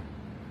emerging,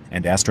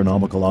 and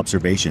astronomical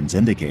observations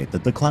indicate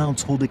that the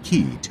clouds hold a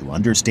key to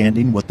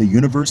understanding what the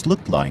universe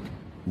looked like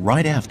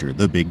right after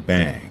the Big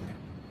Bang.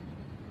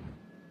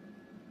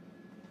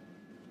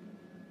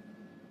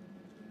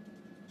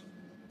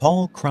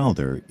 Paul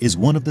Crowther is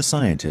one of the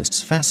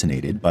scientists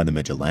fascinated by the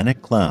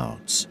Magellanic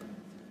Clouds.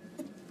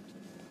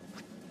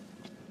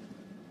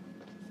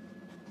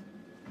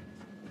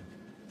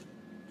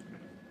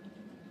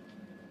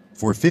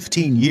 For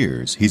 15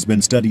 years, he's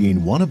been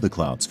studying one of the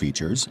cloud's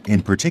features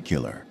in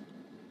particular.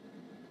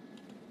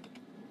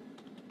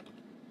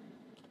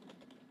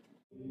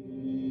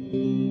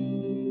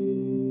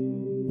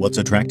 What's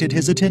attracted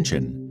his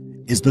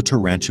attention is the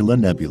Tarantula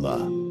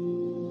Nebula.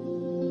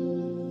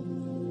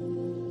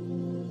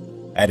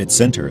 At its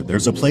center,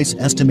 there's a place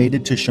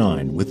estimated to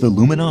shine with the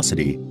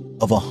luminosity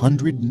of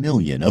 100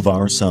 million of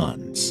our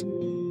suns.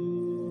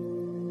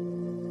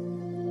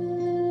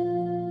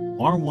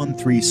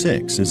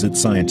 R136 is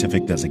its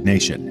scientific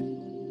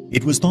designation.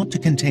 It was thought to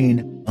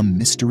contain a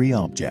mystery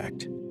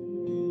object.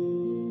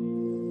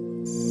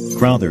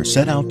 Crowther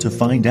set out to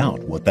find out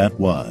what that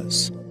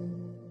was.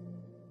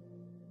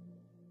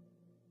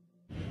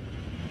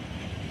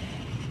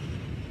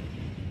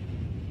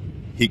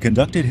 He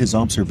conducted his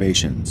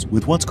observations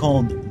with what's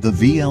called the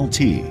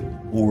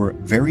VLT, or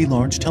Very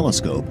Large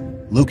Telescope,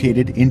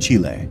 located in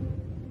Chile.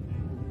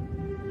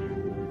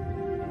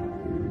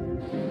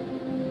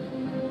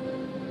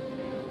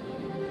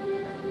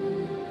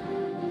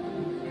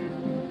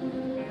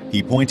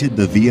 He pointed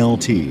the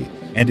VLT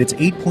and its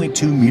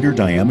 8.2-meter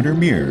diameter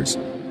mirrors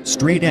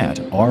straight at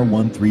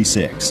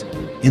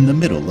R136 in the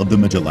middle of the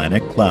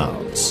Magellanic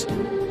Clouds.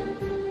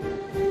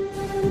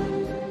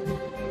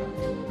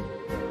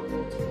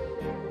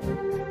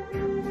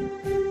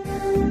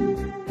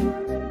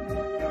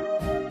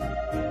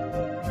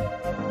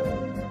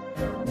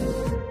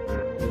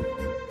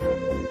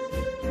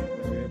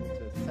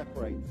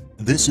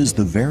 This is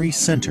the very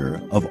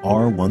center of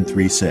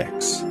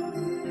R136.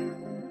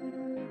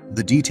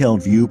 The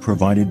detailed view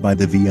provided by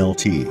the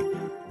VLT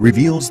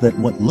reveals that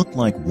what looked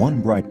like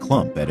one bright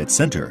clump at its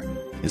center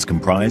is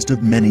comprised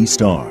of many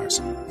stars,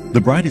 the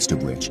brightest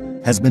of which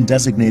has been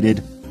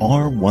designated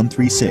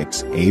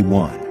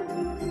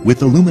R136A1.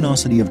 With a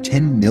luminosity of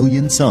 10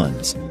 million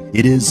suns,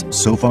 it is,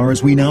 so far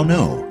as we now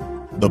know,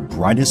 the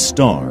brightest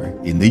star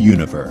in the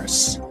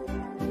universe.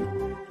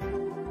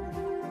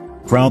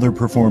 Crowther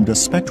performed a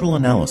spectral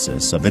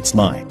analysis of its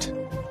light.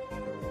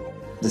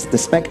 The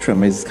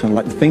spectrum is kind of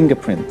like the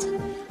fingerprint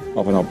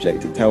of an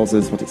object. It tells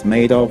us what it's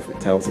made of, it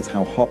tells us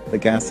how hot the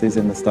gas is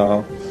in the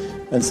star.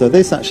 And so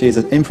this actually is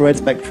an infrared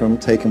spectrum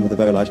taken with a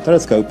very large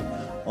telescope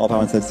of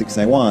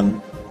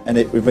R136A1, and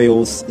it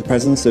reveals the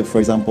presence of, for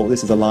example,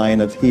 this is a line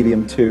of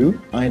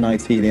helium-2,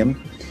 ionized helium,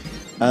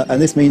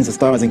 and this means the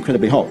star is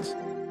incredibly hot.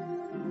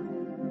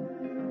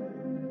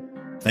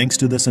 Thanks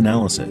to this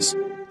analysis,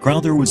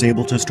 Crowther was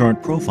able to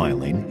start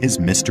profiling his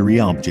mystery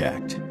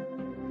object.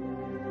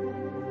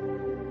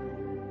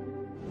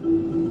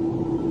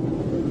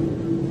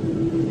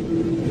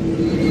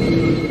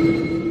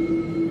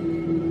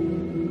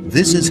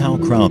 This is how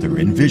Crowther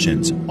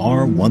envisions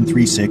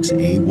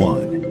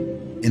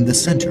R136A1 in the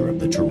center of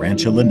the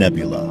Tarantula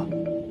Nebula.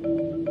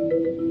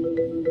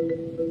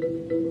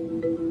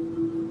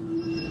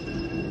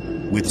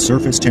 With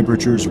surface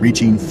temperatures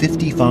reaching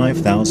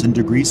 55,000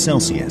 degrees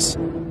Celsius,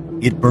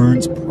 it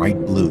burns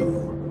bright blue.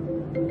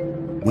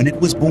 When it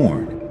was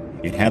born,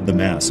 it had the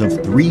mass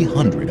of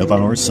 300 of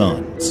our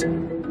suns.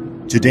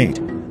 To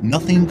date,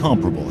 nothing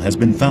comparable has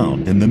been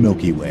found in the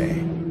Milky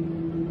Way.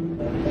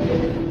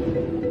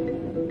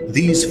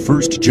 These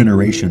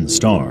first-generation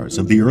stars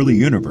of the early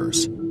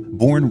universe,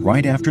 born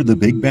right after the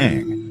Big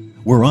Bang,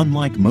 were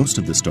unlike most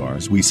of the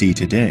stars we see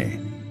today.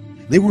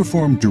 They were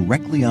formed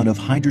directly out of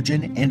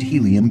hydrogen and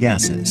helium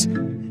gases,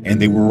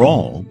 and they were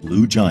all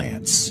blue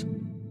giants.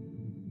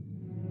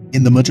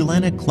 In the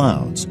Magellanic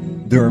Clouds,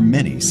 there are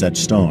many such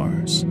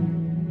stars.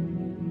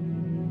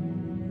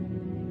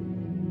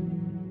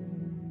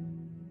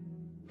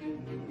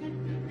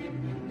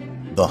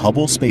 The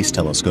Hubble Space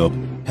Telescope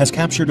has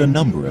captured a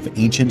number of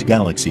ancient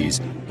galaxies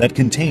that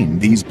contain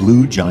these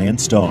blue giant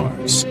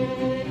stars.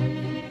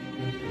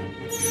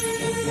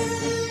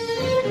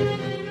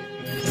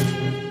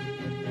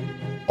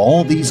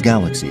 All these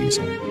galaxies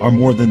are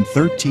more than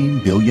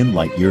 13 billion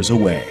light-years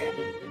away.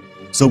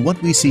 So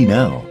what we see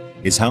now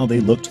is how they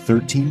looked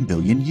 13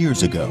 billion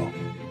years ago.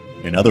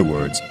 In other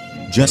words,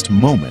 just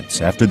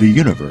moments after the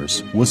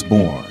universe was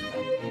born.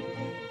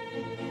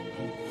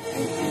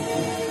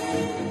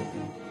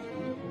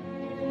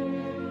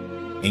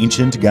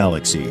 Ancient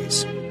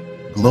galaxies,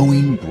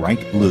 glowing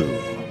bright blue.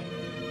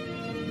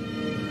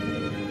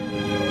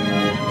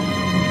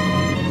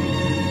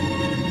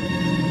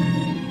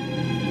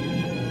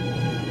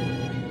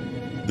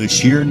 The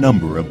sheer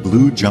number of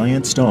blue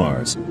giant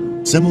stars,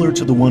 similar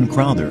to the one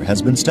Crowther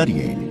has been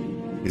studying,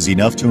 is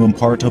enough to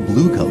impart a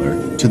blue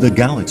color to the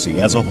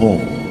galaxy as a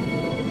whole.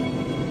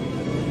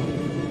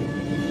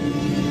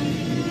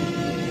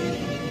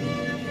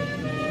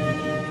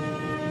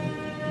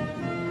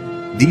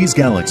 These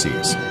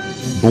galaxies,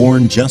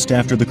 born just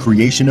after the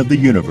creation of the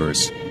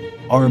universe,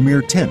 are a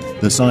mere tenth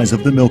the size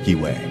of the Milky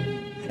Way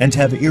and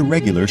have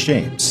irregular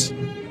shapes.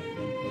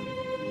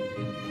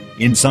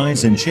 In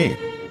size and shape,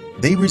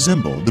 they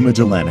resemble the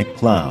Magellanic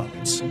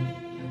Clouds.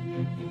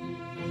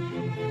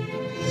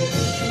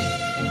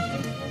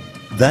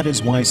 That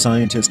is why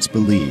scientists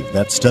believe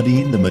that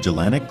studying the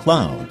Magellanic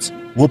Clouds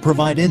will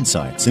provide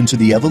insights into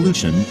the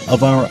evolution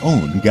of our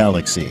own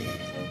galaxy.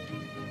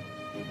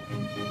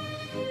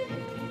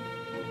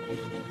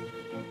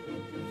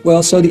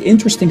 Well, so the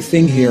interesting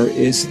thing here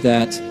is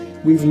that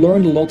we've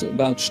learned a lot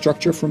about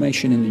structure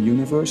formation in the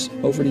universe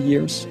over the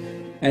years.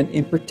 And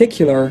in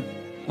particular,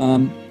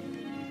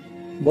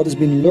 what has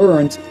been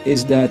learned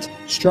is that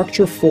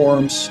structure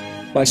forms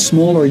by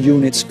smaller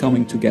units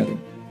coming together.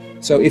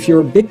 So if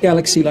you're a big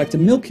galaxy like the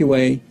Milky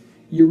Way,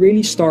 you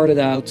really started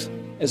out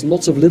as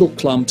lots of little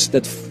clumps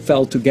that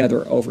fell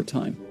together over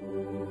time.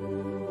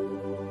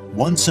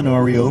 One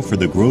scenario for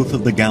the growth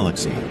of the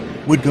galaxy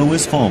would go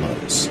as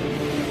follows.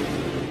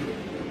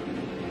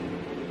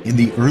 In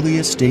the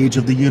earliest stage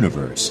of the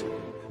universe,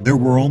 there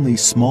were only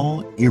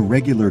small,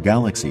 irregular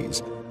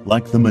galaxies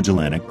like the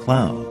Magellanic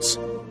Clouds.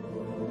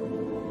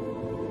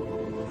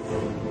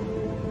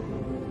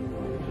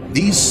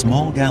 These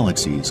small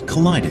galaxies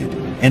collided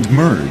and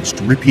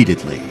merged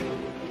repeatedly.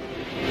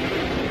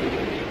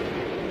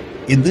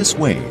 In this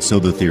way, so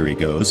the theory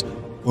goes,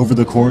 over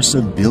the course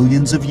of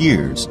billions of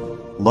years,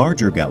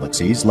 larger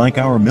galaxies like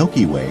our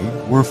Milky Way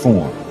were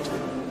formed.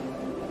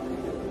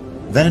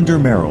 Van der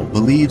Merel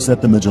believes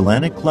that the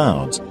Magellanic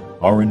Clouds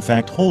are in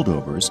fact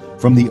holdovers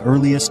from the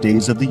earliest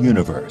days of the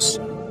universe,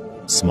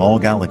 small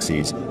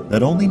galaxies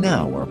that only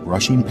now are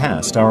brushing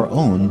past our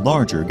own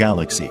larger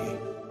galaxy.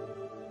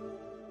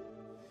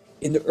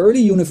 In the early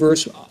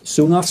universe,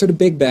 soon after the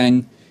Big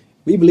Bang,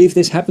 we believe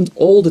this happened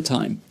all the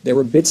time. There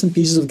were bits and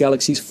pieces of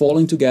galaxies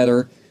falling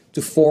together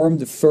to form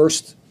the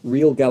first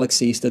real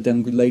galaxies that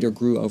then later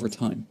grew over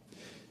time.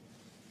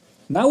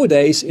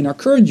 Nowadays, in our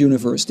current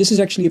universe, this is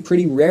actually a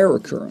pretty rare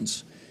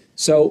occurrence.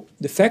 So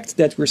the fact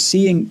that we're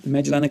seeing the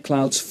Magellanic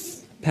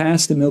Clouds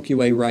pass the Milky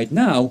Way right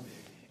now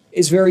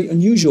is very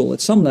unusual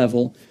at some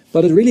level,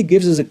 but it really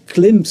gives us a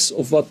glimpse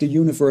of what the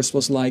universe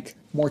was like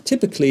more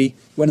typically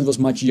when it was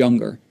much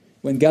younger,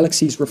 when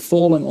galaxies were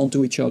falling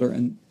onto each other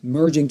and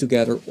merging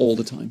together all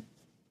the time.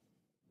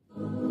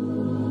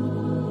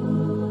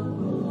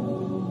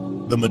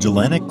 The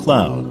Magellanic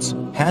Clouds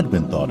had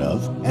been thought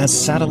of as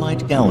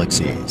satellite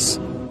galaxies.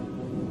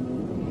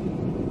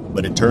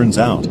 But it turns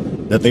out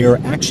that they are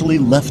actually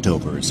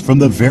leftovers from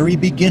the very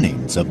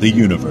beginnings of the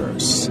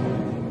universe.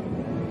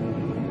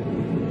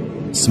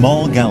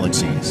 Small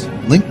galaxies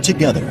linked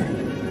together,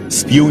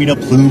 spewing a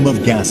plume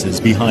of gases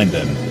behind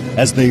them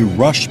as they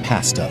rush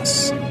past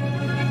us.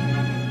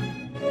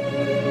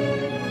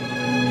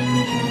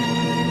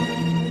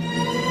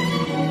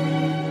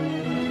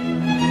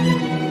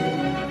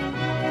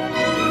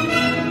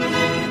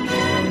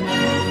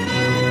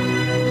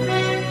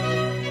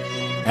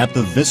 At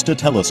the Vista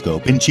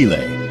Telescope in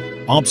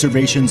Chile,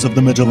 observations of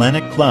the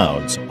Magellanic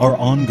Clouds are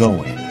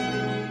ongoing.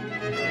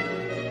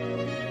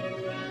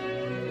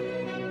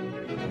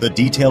 The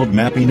detailed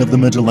mapping of the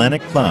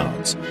Magellanic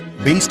Clouds,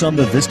 based on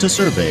the Vista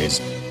surveys,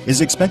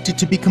 is expected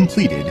to be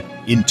completed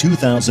in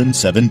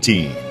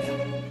 2017.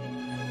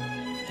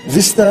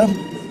 Vista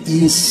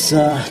is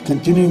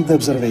continuing the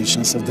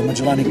observations of the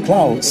Magellanic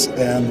Clouds,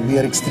 and we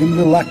are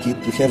extremely lucky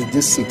to have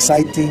this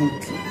exciting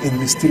and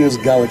mysterious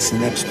galaxy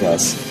next to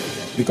us,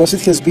 because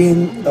it has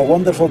been a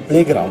wonderful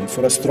playground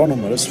for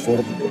astronomers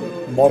for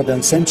more than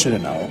a century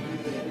now,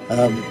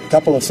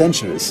 couple of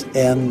centuries,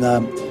 and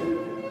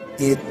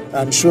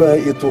I'm sure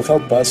it will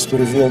help us to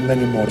reveal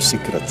many more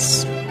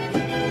secrets.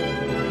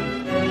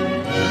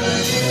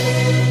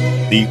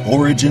 The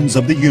origins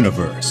of the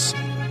universe,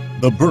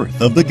 the birth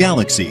of the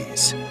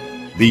galaxies.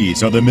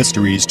 These are the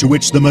mysteries to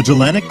which the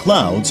Magellanic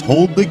Clouds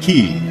hold the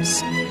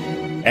keys.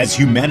 As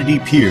humanity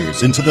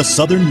peers into the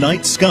southern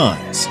night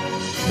skies,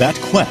 that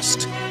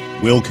quest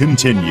will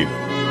continue.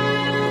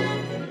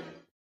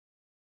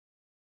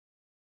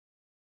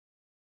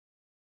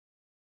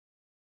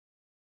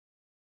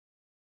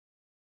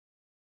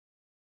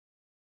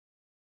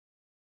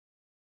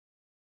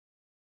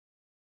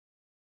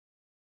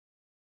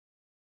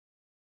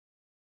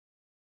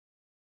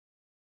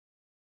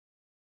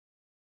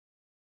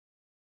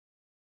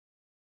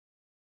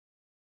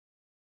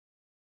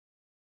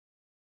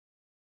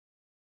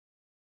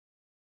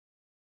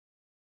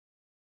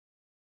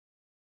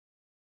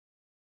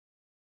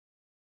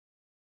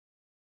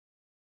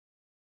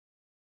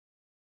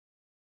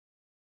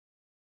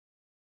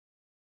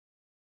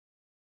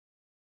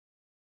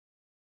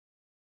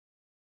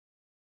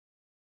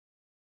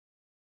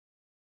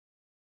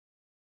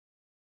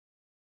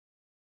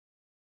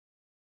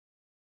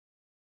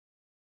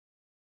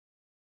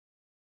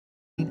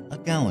 A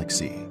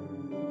galaxy.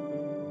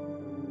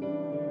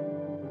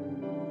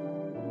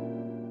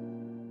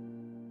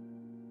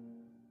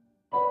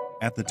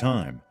 At the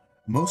time,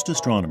 most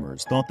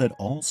astronomers thought that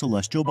all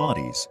celestial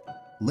bodies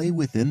lay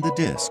within the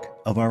disk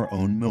of our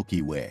own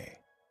Milky Way.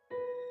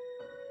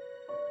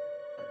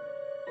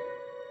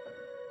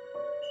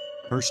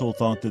 Herschel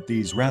thought that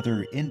these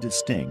rather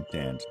indistinct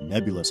and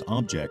nebulous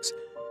objects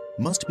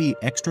must be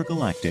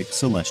extragalactic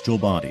celestial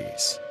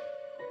bodies.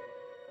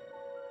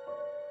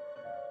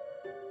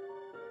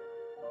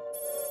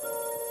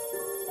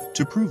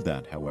 To prove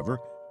that, however,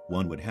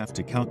 one would have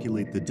to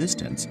calculate the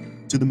distance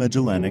to the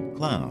Magellanic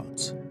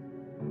Clouds.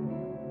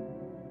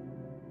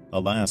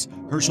 Alas,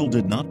 Herschel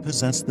did not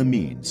possess the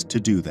means to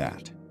do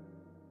that.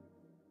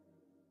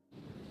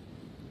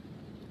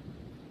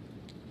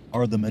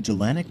 Are the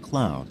Magellanic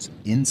Clouds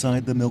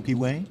inside the Milky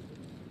Way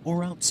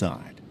or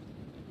outside?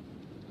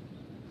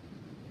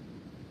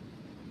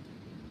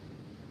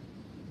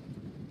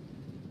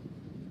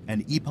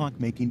 An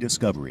epoch-making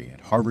discovery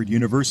at Harvard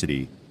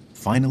University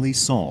finally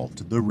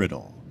solved the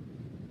riddle.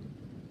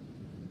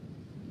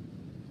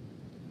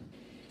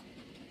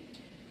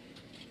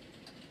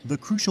 The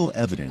crucial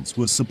evidence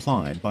was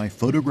supplied by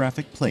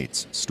photographic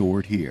plates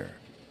stored here.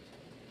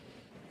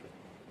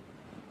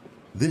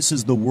 This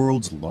is the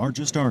world's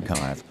largest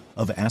archive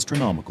of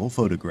astronomical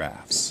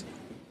photographs.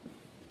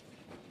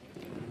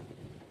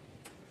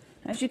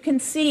 As you can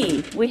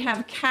see, we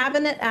have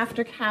cabinet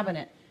after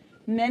cabinet,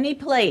 many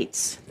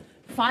plates,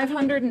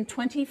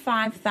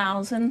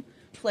 525,000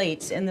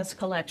 plates in this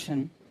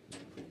collection.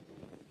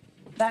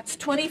 That's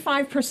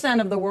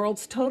 25% of the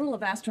world's total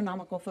of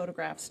astronomical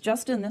photographs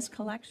just in this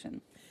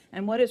collection.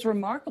 And what is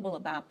remarkable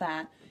about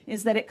that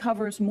is that it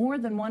covers more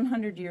than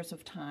 100 years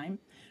of time,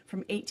 from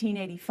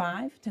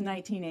 1885 to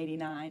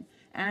 1989,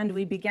 and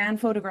we began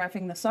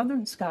photographing the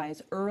southern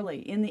skies early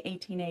in the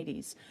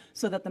 1880s,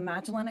 so that the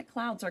Magellanic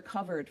Clouds are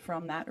covered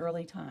from that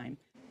early time.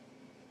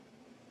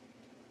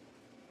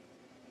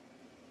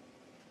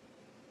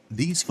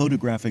 These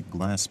photographic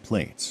glass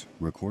plates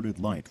recorded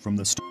light from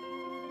the star.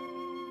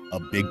 A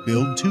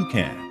big-billed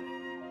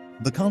toucan.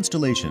 The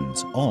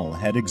constellations all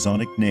had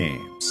exotic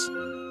names.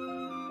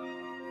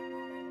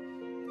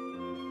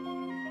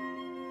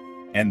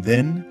 And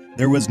then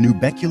there was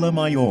Nubecula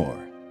Major,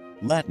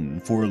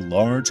 Latin for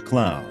large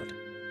cloud,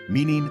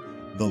 meaning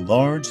the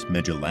large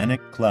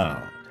Magellanic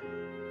Cloud.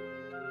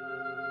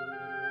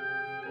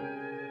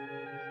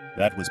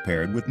 That was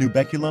paired with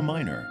Nubecula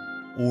Minor,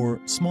 or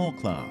small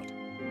cloud,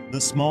 the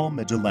small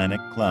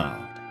Magellanic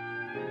Cloud.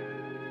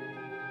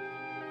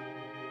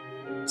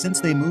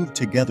 Since they moved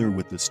together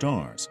with the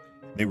stars,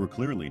 they were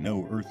clearly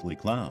no earthly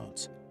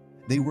clouds.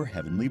 They were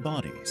heavenly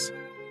bodies.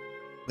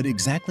 But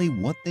exactly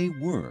what they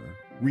were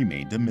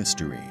remained a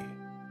mystery.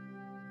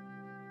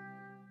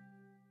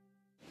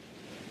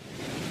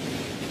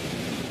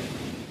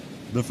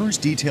 The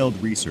first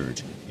detailed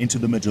research into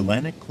the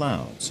Magellanic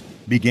Clouds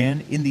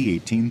began in the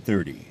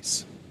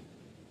 1830s.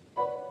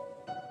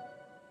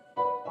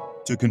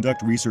 To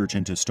conduct research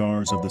into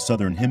stars of the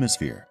southern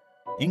hemisphere,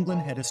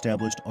 England had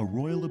established a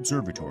royal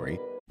observatory .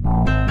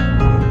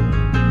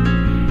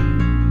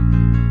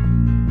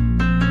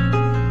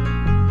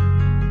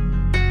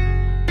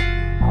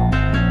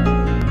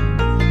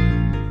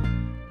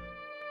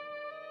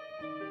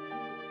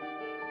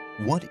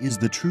 What is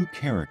the true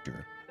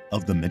character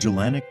of the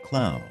Magellanic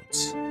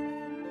Clouds?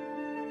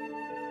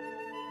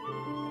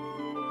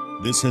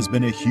 This has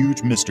been a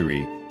huge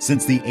mystery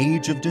since the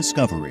age of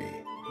discovery.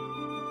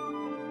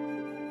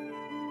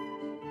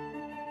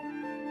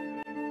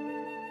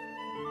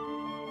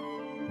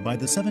 By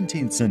the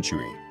 17th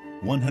century,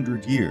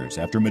 100 years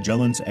after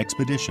Magellan's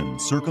expedition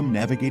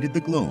circumnavigated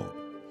the globe,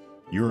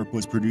 Europe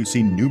was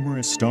producing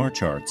numerous star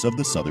charts of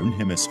the southern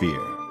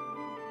hemisphere.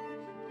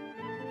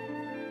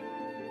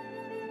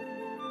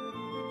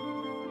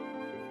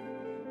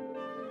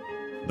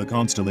 The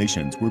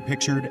constellations were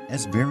pictured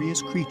as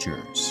various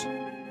creatures: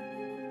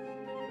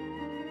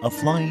 a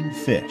flying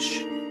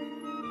fish,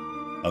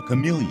 a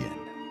chameleon,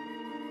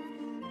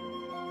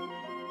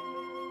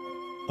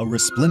 a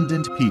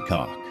resplendent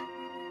peacock.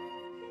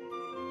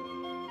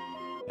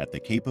 At the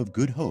Cape of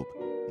Good Hope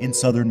in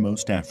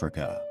southernmost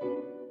Africa.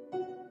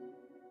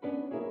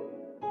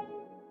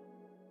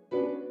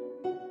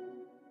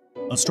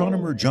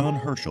 Astronomer John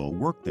Herschel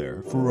worked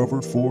there for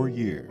over 4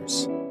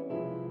 years.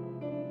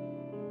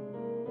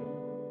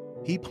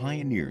 He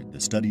pioneered the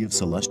study of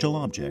celestial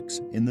objects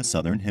in the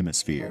southern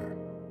hemisphere.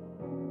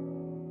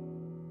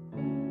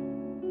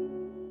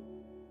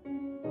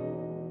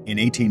 In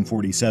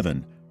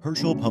 1847,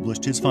 Herschel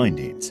published his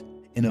findings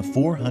in a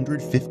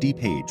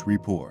 450-page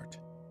report.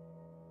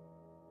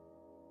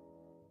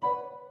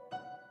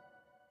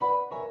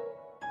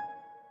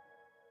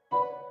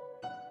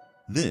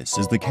 This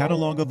is the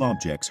catalog of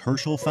objects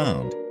Herschel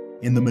found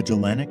in the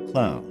Magellanic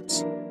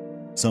Clouds.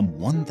 Some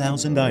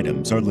 1,000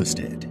 items are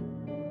listed.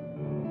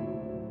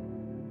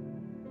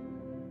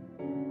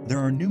 There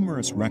are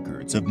numerous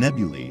records of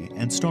nebulae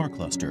and star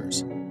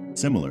clusters,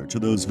 similar to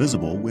those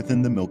visible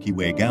within the Milky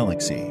Way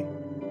galaxy.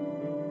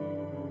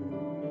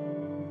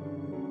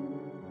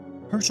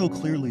 Herschel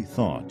clearly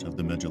thought of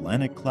the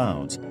Magellanic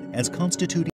Clouds as constituting